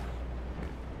point.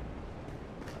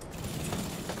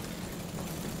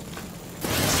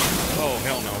 Oh,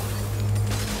 hell no.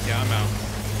 Yeah, I'm out.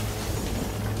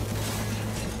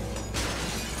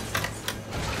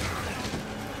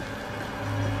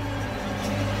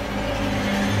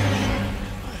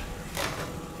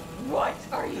 What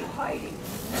are you hiding?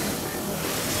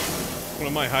 What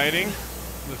am I hiding?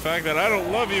 The fact that I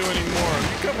don't love you anymore.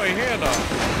 You cut my hand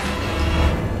off.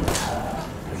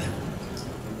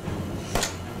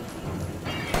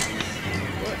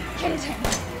 Continue.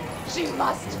 She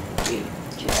must be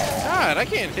killed. God, I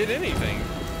can't hit anything.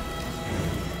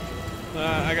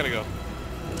 I gotta go.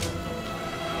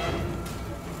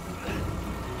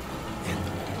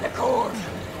 The core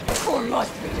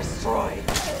must be destroyed.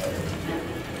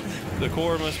 The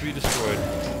core must be destroyed.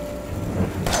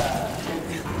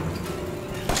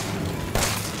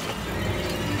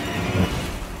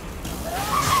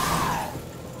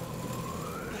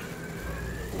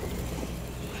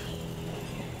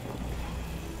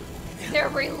 They're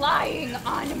relying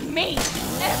on me.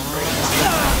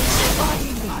 Everyone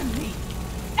relying on me.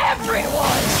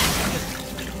 Everyone.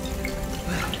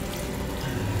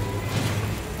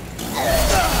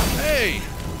 Hey!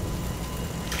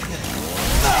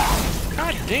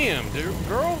 God damn, dude,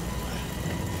 girl.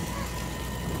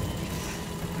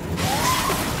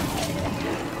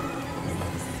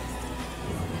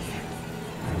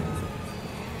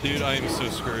 Dude, I am so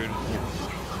screwed.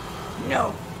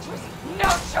 No. No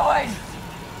choice.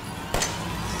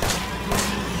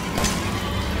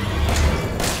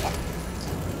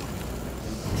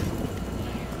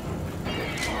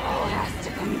 All has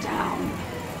to come down.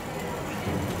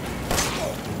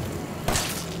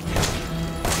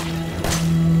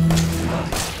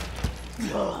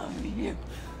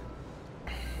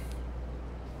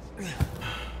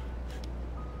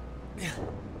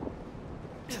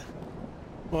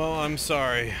 Well, I'm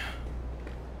sorry.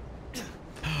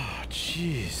 Oh,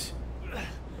 jeez.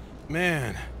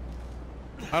 Man.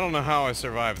 I don't know how I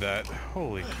survived that.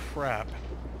 Holy crap.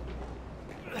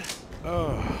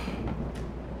 Oh.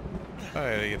 I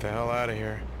gotta get the hell out of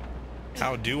here.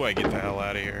 How do I get the hell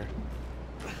out of here?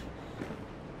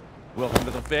 Welcome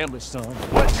to the family, son.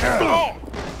 What? Oh!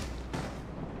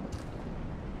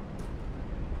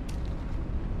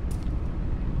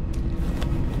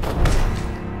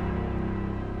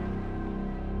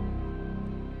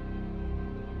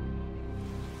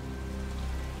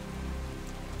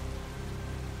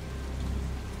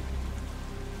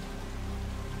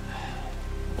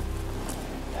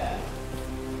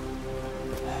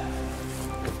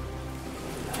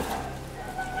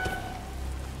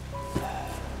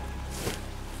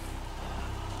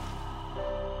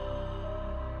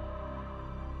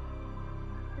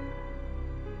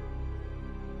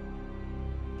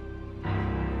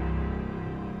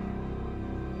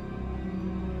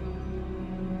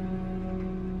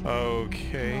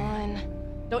 Okay. Come on.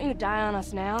 Don't you die on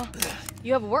us now.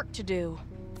 You have work to do.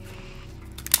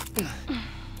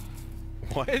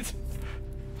 What?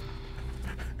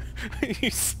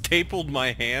 You stapled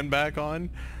my hand back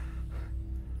on?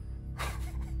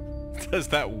 Does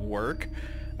that work?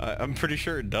 I'm pretty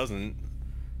sure it doesn't.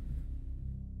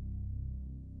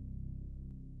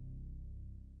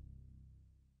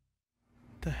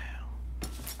 What the hell?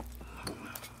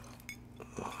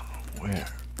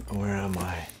 Where am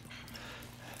I?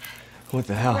 What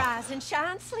the hell? Rise and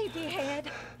shine, sleepyhead.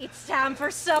 It's time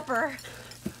for supper.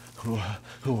 Who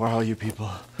are all you people?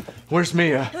 Where's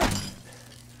Mia?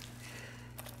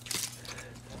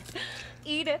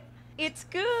 Eat it. It's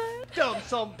good. Dumb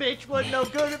son bitch wasn't no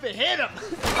good if it hit him.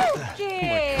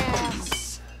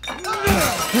 Yes.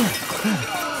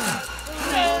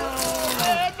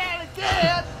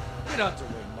 Get out the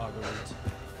way, Marguerite.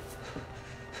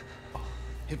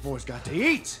 His boy's got to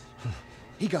eat.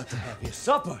 He got to have his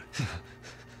supper.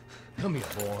 Come here,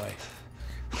 boy.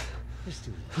 Let's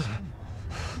do this.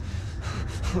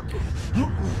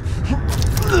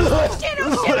 Shit,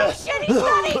 oh shit, oh shit, he's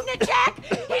not eating it, Jack!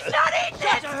 He's not eating it!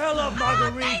 Get the hell up,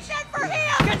 Marguerite! I made that for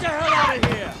him! Get the hell out of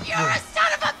here! You're a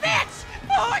son of a bitch!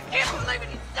 Oh, I can't believe it,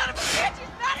 you son of a bitch!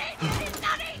 He's not eating it! He's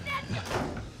not eating it!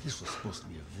 This was supposed to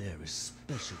be a very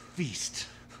special feast.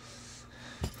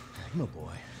 Come on, boy.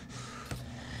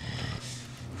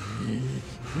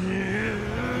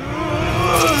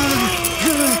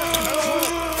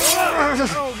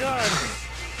 Oh, God.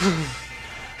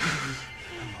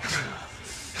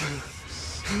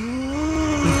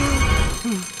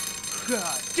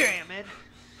 God damn it.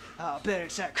 I bet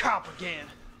it's that cop again.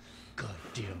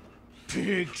 Goddamn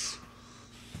pigs.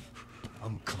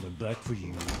 I'm coming back for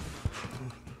you.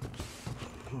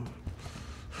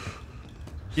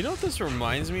 You know what this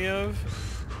reminds me of?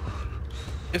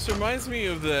 This reminds me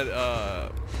of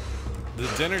that, the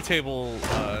dinner table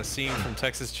scene from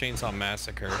Texas Chainsaw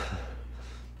Massacre.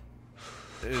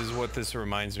 Is what this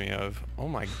reminds me of. Oh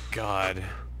my God.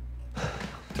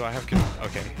 Do I have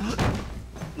okay.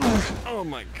 Oh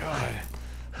my God.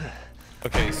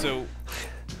 Okay, so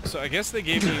I guess they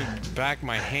gave me back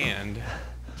my hand.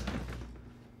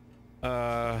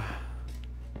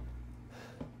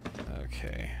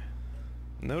 Okay.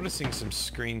 Noticing some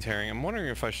screen tearing. I'm wondering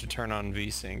if I should turn on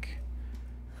VSync.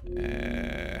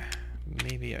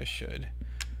 Maybe I should.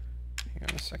 Hang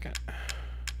on a second.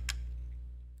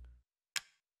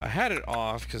 I had it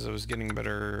off because I was getting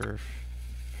better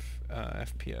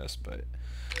FPS, but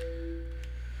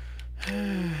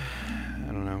I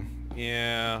don't know.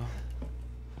 Yeah,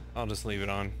 I'll just leave it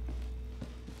on.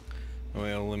 That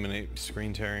way I'll eliminate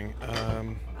screen tearing.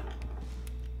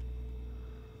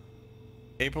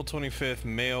 April 25th,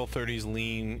 male 30s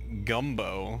lean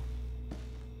gumbo.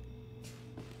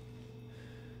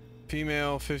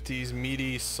 Female 50s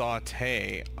meaty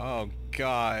saute. Oh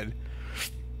God.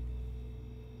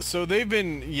 So they've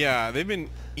been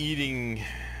eating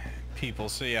people.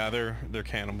 So yeah, they're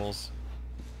cannibals.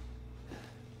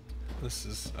 This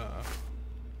is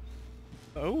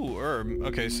oh, herb.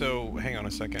 Okay, so hang on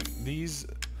a second. These,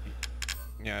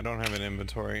 yeah, I don't have an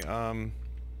inventory.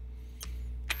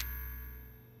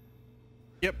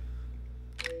 Yep.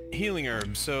 Healing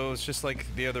herbs. So it's just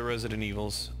like the other Resident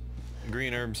Evils.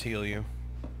 Green herbs heal you.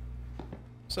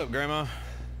 What's up, Grandma?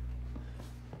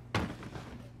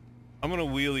 I'm gonna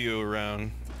wheel you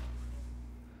around.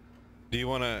 Do you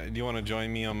wanna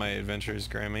join me on my adventures,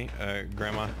 Grandma?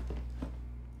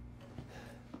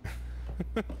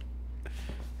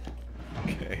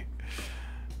 Okay.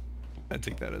 I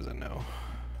take that as a no.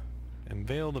 And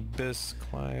Veiled Abyss,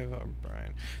 Clive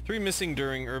O'Brien. 3 missing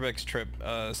during Urbex's trip.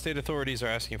 State authorities are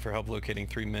asking for help locating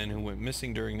 3 men who went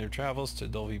missing during their travels to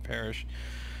Dulvey Parish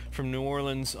from New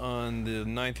Orleans on the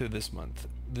 9th of this month.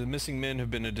 The missing men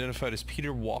have been identified as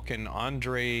Peter Walken,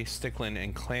 Andre Sticklin,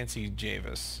 and Clancy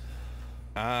Javis.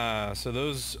 Ah, so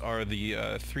those are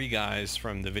the 3 guys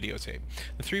from the videotape.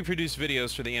 The 3 produced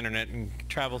videos for the internet and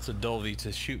traveled to Dulvey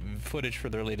to shoot footage for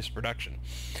their latest production.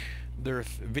 Their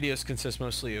videos consist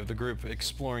mostly of the group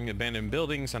exploring abandoned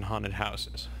buildings and haunted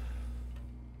houses.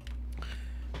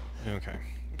 Okay,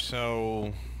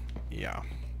 so yeah,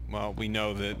 well, we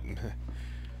know that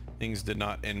things did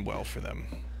not end well for them.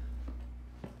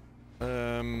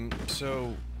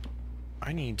 So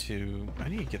I need to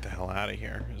get the hell out of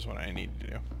here is what I need to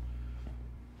do.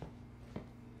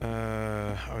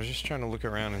 I was just trying to look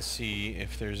around and see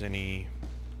if there's any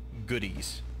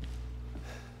goodies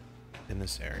in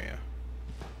this area.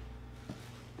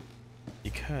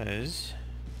 Because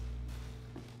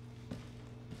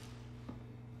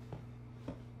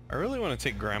I really want to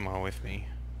take Grandma with me.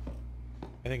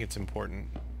 I think it's important.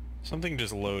 Something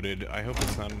just loaded. I hope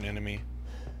it's not an enemy.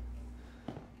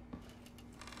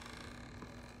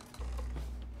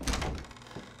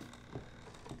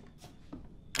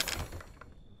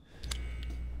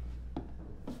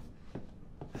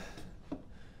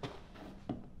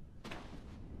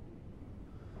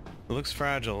 It looks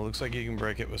fragile. It looks like you can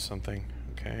break it with something.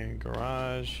 Okay,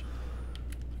 garage.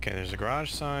 Okay, there's a garage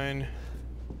sign.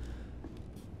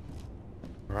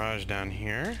 Garage down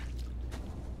here.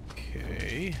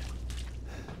 Okay.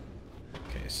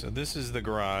 Okay, so this is the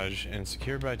garage and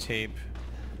secured by tape.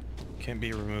 Can't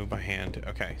be removed by hand.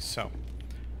 Okay, so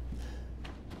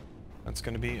that's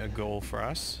gonna be a goal for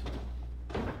us.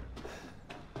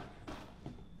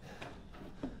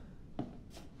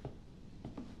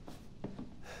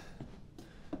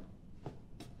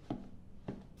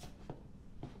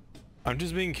 I'm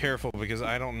just being careful because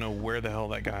I don't know where the hell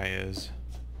that guy is.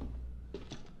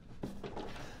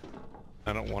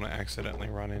 I don't want to accidentally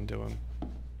run into him.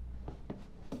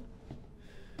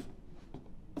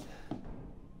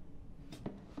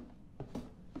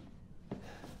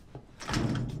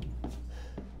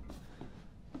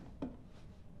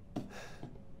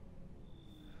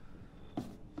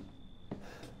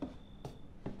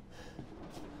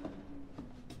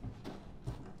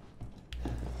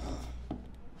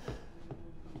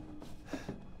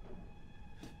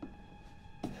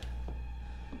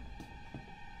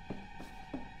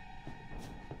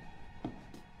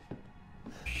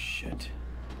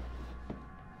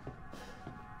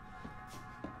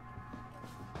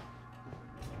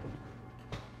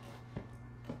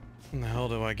 When the hell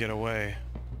do I get away?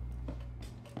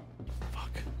 Fuck.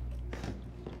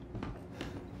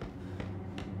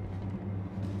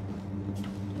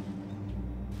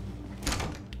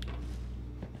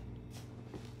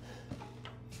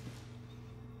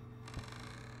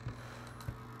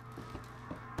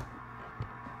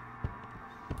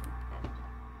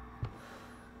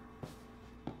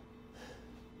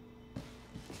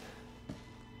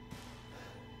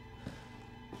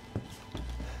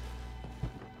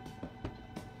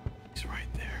 He's right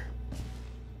there.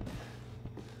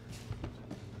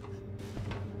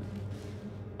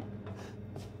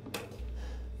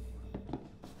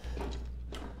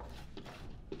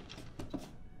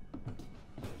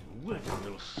 What a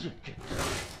little sick.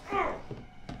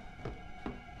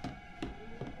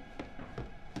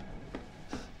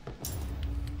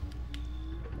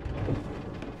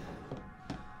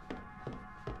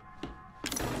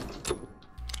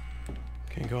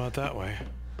 Can't go out that way.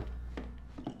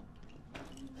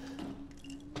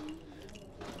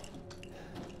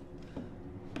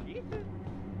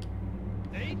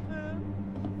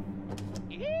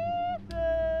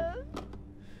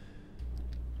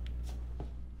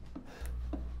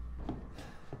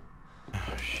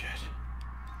 Oh shit.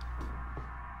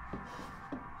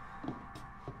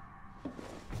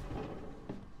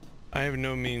 I have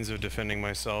no means of defending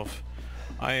myself.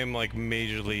 I am like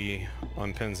majorly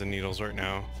on pins and needles right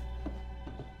now.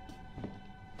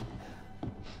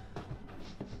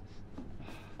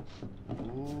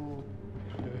 Ooh,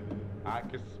 I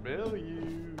can smell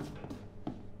you.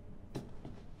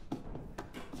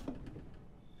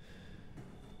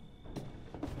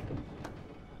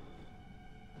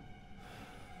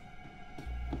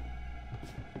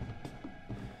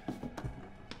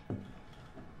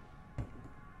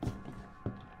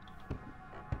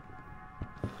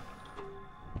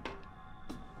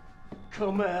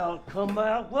 Come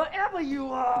out, wherever you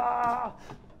are!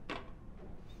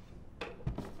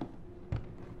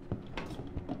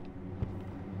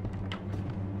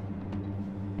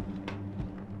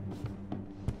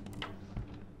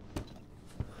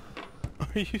 Are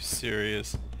you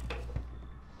serious?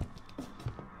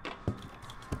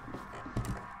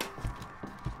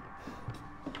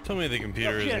 Tell me the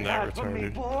computer You isn't can't that hide from me,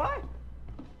 retarded. boy!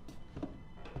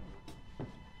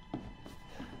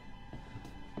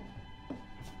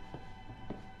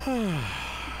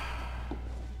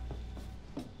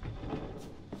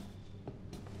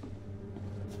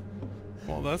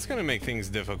 Well, that's gonna make things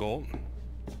difficult.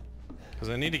 Because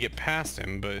I need to get past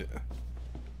him, but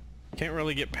can't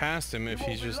really get past him if You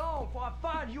he's won't be just... long before I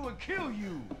find you and kill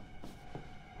you!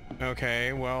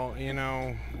 Okay, well, you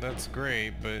know, that's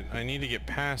great, but I need to get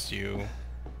past you.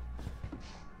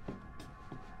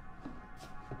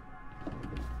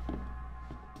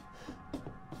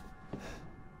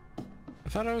 I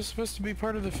thought I was supposed to be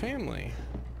part of the family.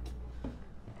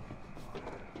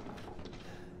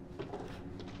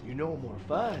 You know I'm gonna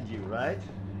find you, right?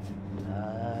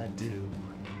 I do.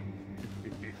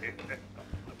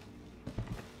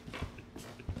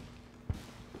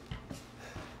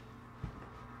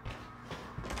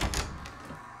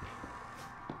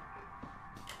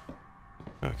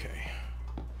 Okay.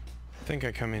 I think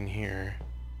I come in here.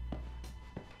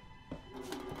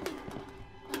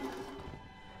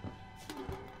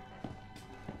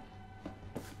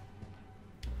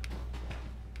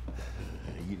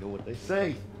 You know what they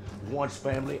say. Once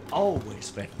family, always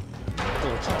family.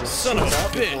 Thought you just Son of a sit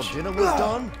up bitch. before dinner was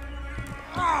done?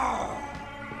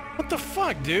 What the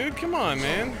fuck, dude? Come on,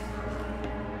 man.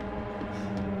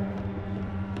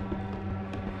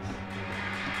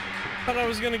 Thought I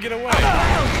was gonna get away.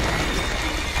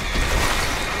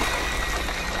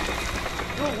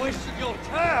 You're wasting your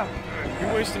time.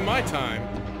 You're wasting my time.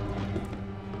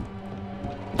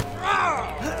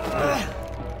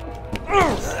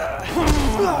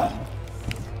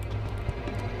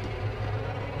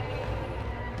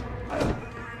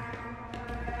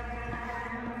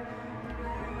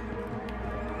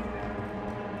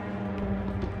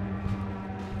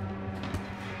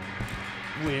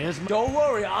 Where's my... Don't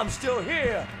worry, I'm still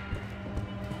here.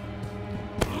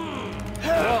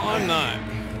 Well, I'm not.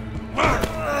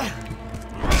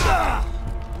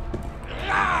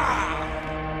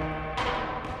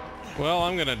 Well,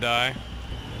 I'm gonna die.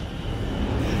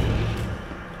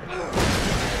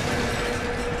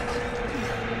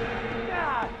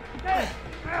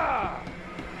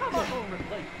 Come on over and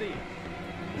play this.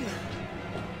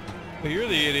 Well, you're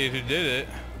the idiot who did it.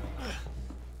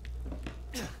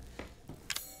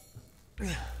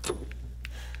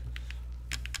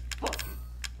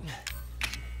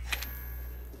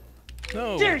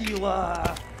 No. There you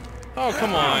are. Oh,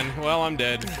 come on. Well, I'm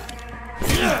dead.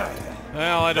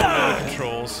 Well, I don't know the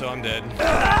controls, so I'm dead.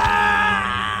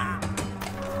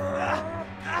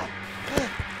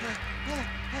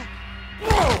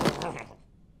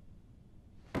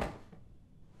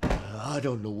 I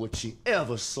don't know what she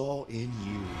ever saw in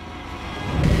you.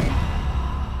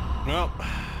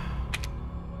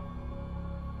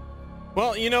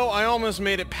 Well, you know, I almost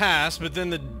made it past, but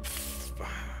then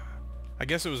I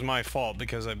guess it was my fault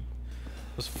because I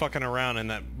was fucking around in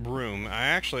that room. I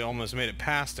actually almost made it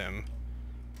past him.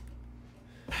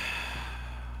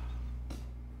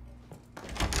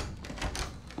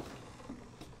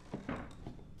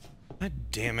 God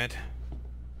damn it.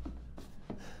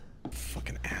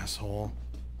 Fucking asshole.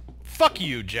 Fuck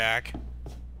you, Jack.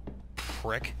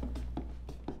 Prick.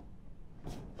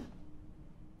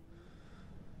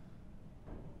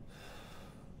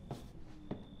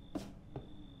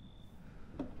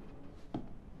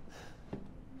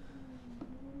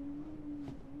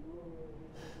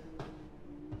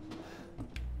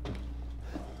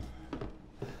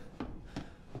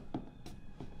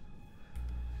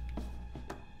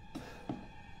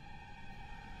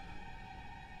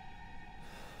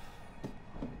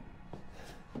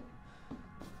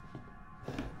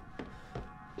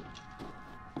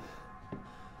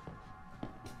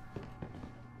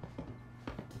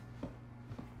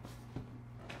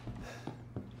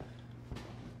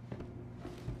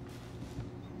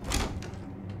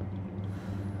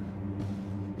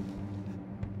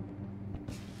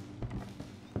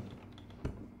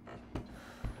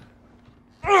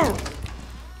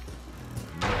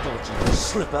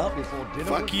 Slip out before dinner.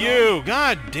 Fuck you!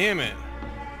 God damn it!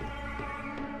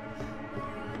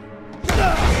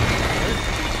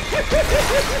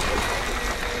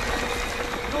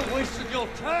 You're wasting your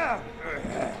time.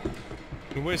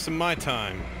 You're wasting my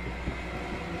time.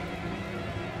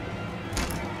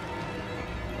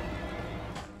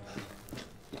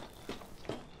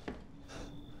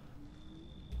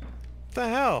 What the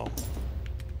hell?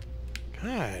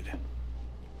 God.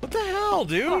 What the hell,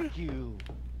 dude? Fuck you.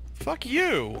 Fuck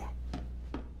you!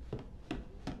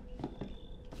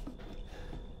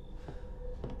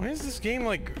 Why is this game,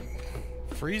 like,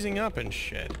 freezing up and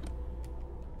shit?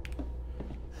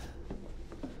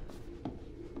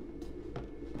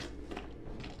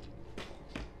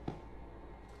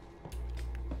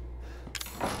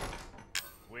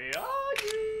 Where are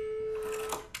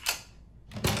you?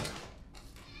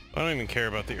 I don't even care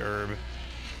about the herb.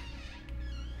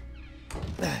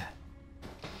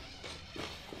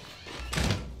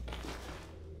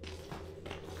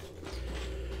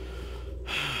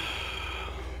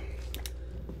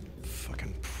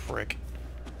 Frick.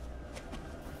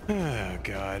 Oh,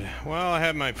 God. Well, I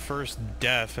had my first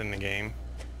death in the game.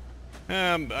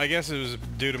 I guess it was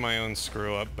due to my own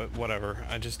screw-up, but whatever.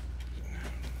 I just...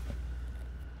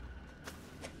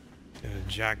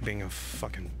 Jack being a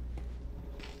fucking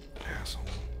asshole.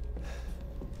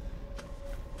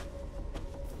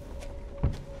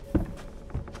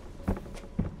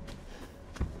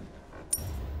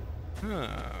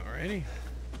 Alrighty.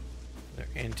 Their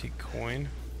antique coin.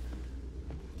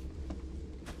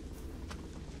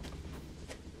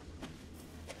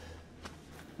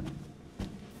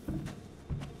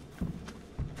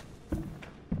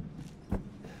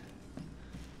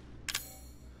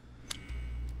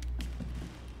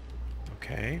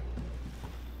 Okay.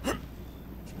 Are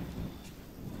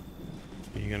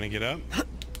you gonna get up?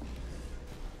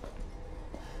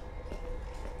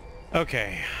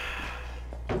 Okay.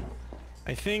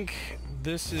 I think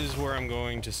this is where I'm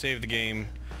going to save the game.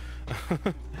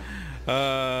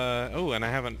 Oh, and I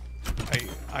have an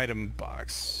item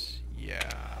box.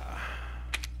 Yeah.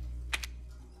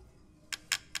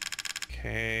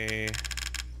 Okay.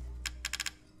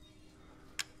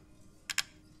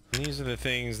 These are the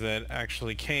things that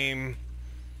actually came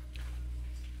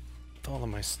with all of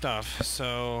my stuff,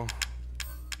 so...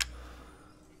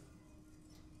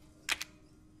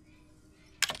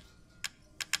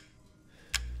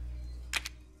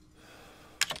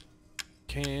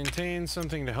 Contain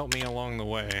something to help me along the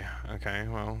way. Okay,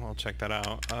 well, I'll check that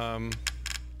out.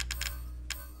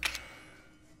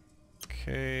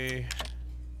 Okay.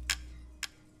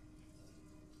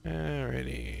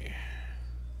 Alrighty.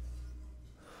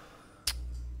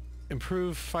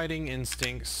 Improve fighting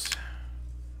instincts.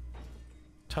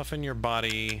 Toughen your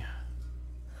body.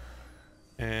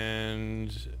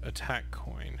 And attack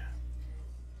coin.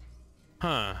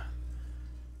 Huh.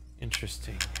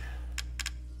 Interesting.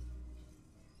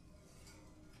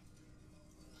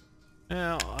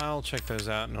 Well, I'll check those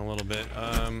out in a little bit.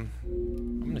 I'm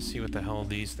gonna see what the hell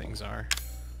these things are.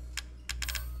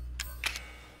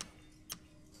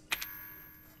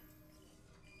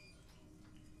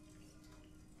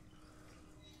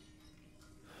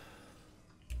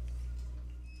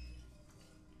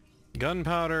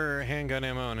 Gunpowder, handgun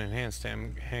ammo, and enhanced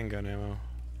handgun ammo.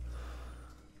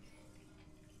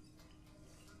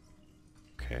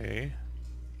 Okay.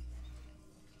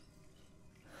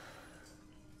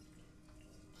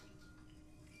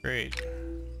 Great.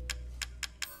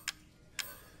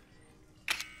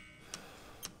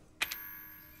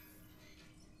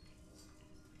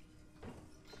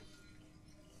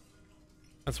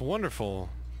 That's wonderful.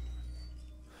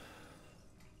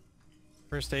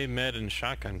 First aid med and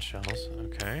shotgun shells.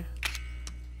 Okay.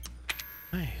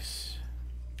 Nice.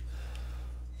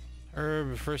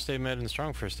 Herb, first aid med, and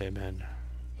strong first aid med.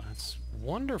 That's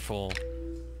wonderful.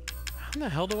 How in the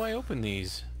hell do I open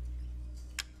these?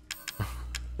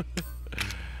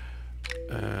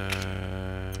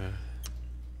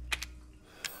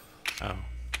 Oh.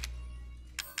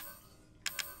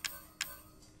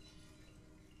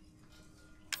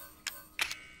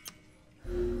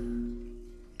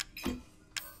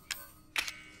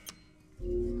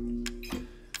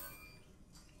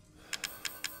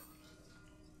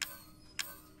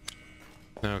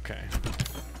 Okay.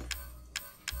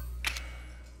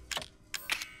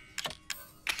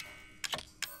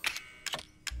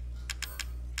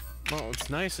 Well, it's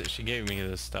nice that she gave me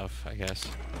this stuff, I guess.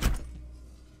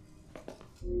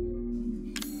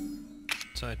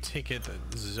 So I take it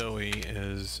that Zoe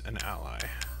is an ally.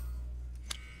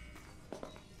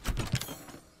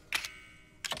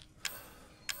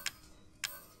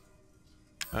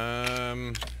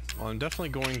 Well, I'm definitely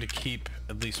going to keep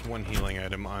at least one healing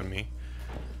item on me.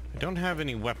 I don't have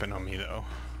any weapon on me, though.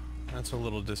 That's a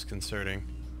little disconcerting.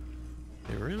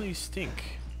 They really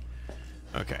stink.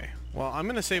 Okay. Well, I'm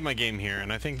going to save my game here,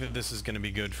 and I think that this is going to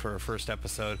be good for a first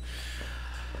episode.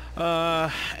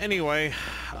 Anyway,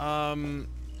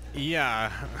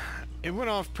 yeah, it went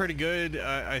off pretty good,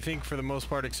 I think, for the most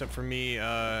part, except for me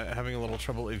having a little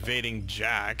trouble evading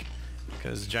Jack,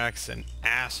 because Jack's an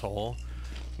asshole.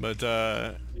 But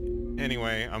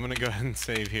anyway, I'm going to go ahead and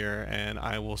save here, and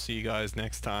I will see you guys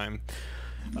next time.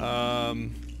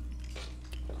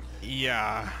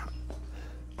 Yeah.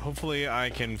 Hopefully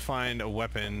I can find a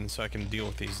weapon so I can deal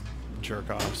with these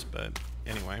jerk-offs, but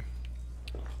anyway,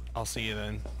 I'll see you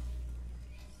then.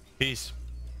 Peace.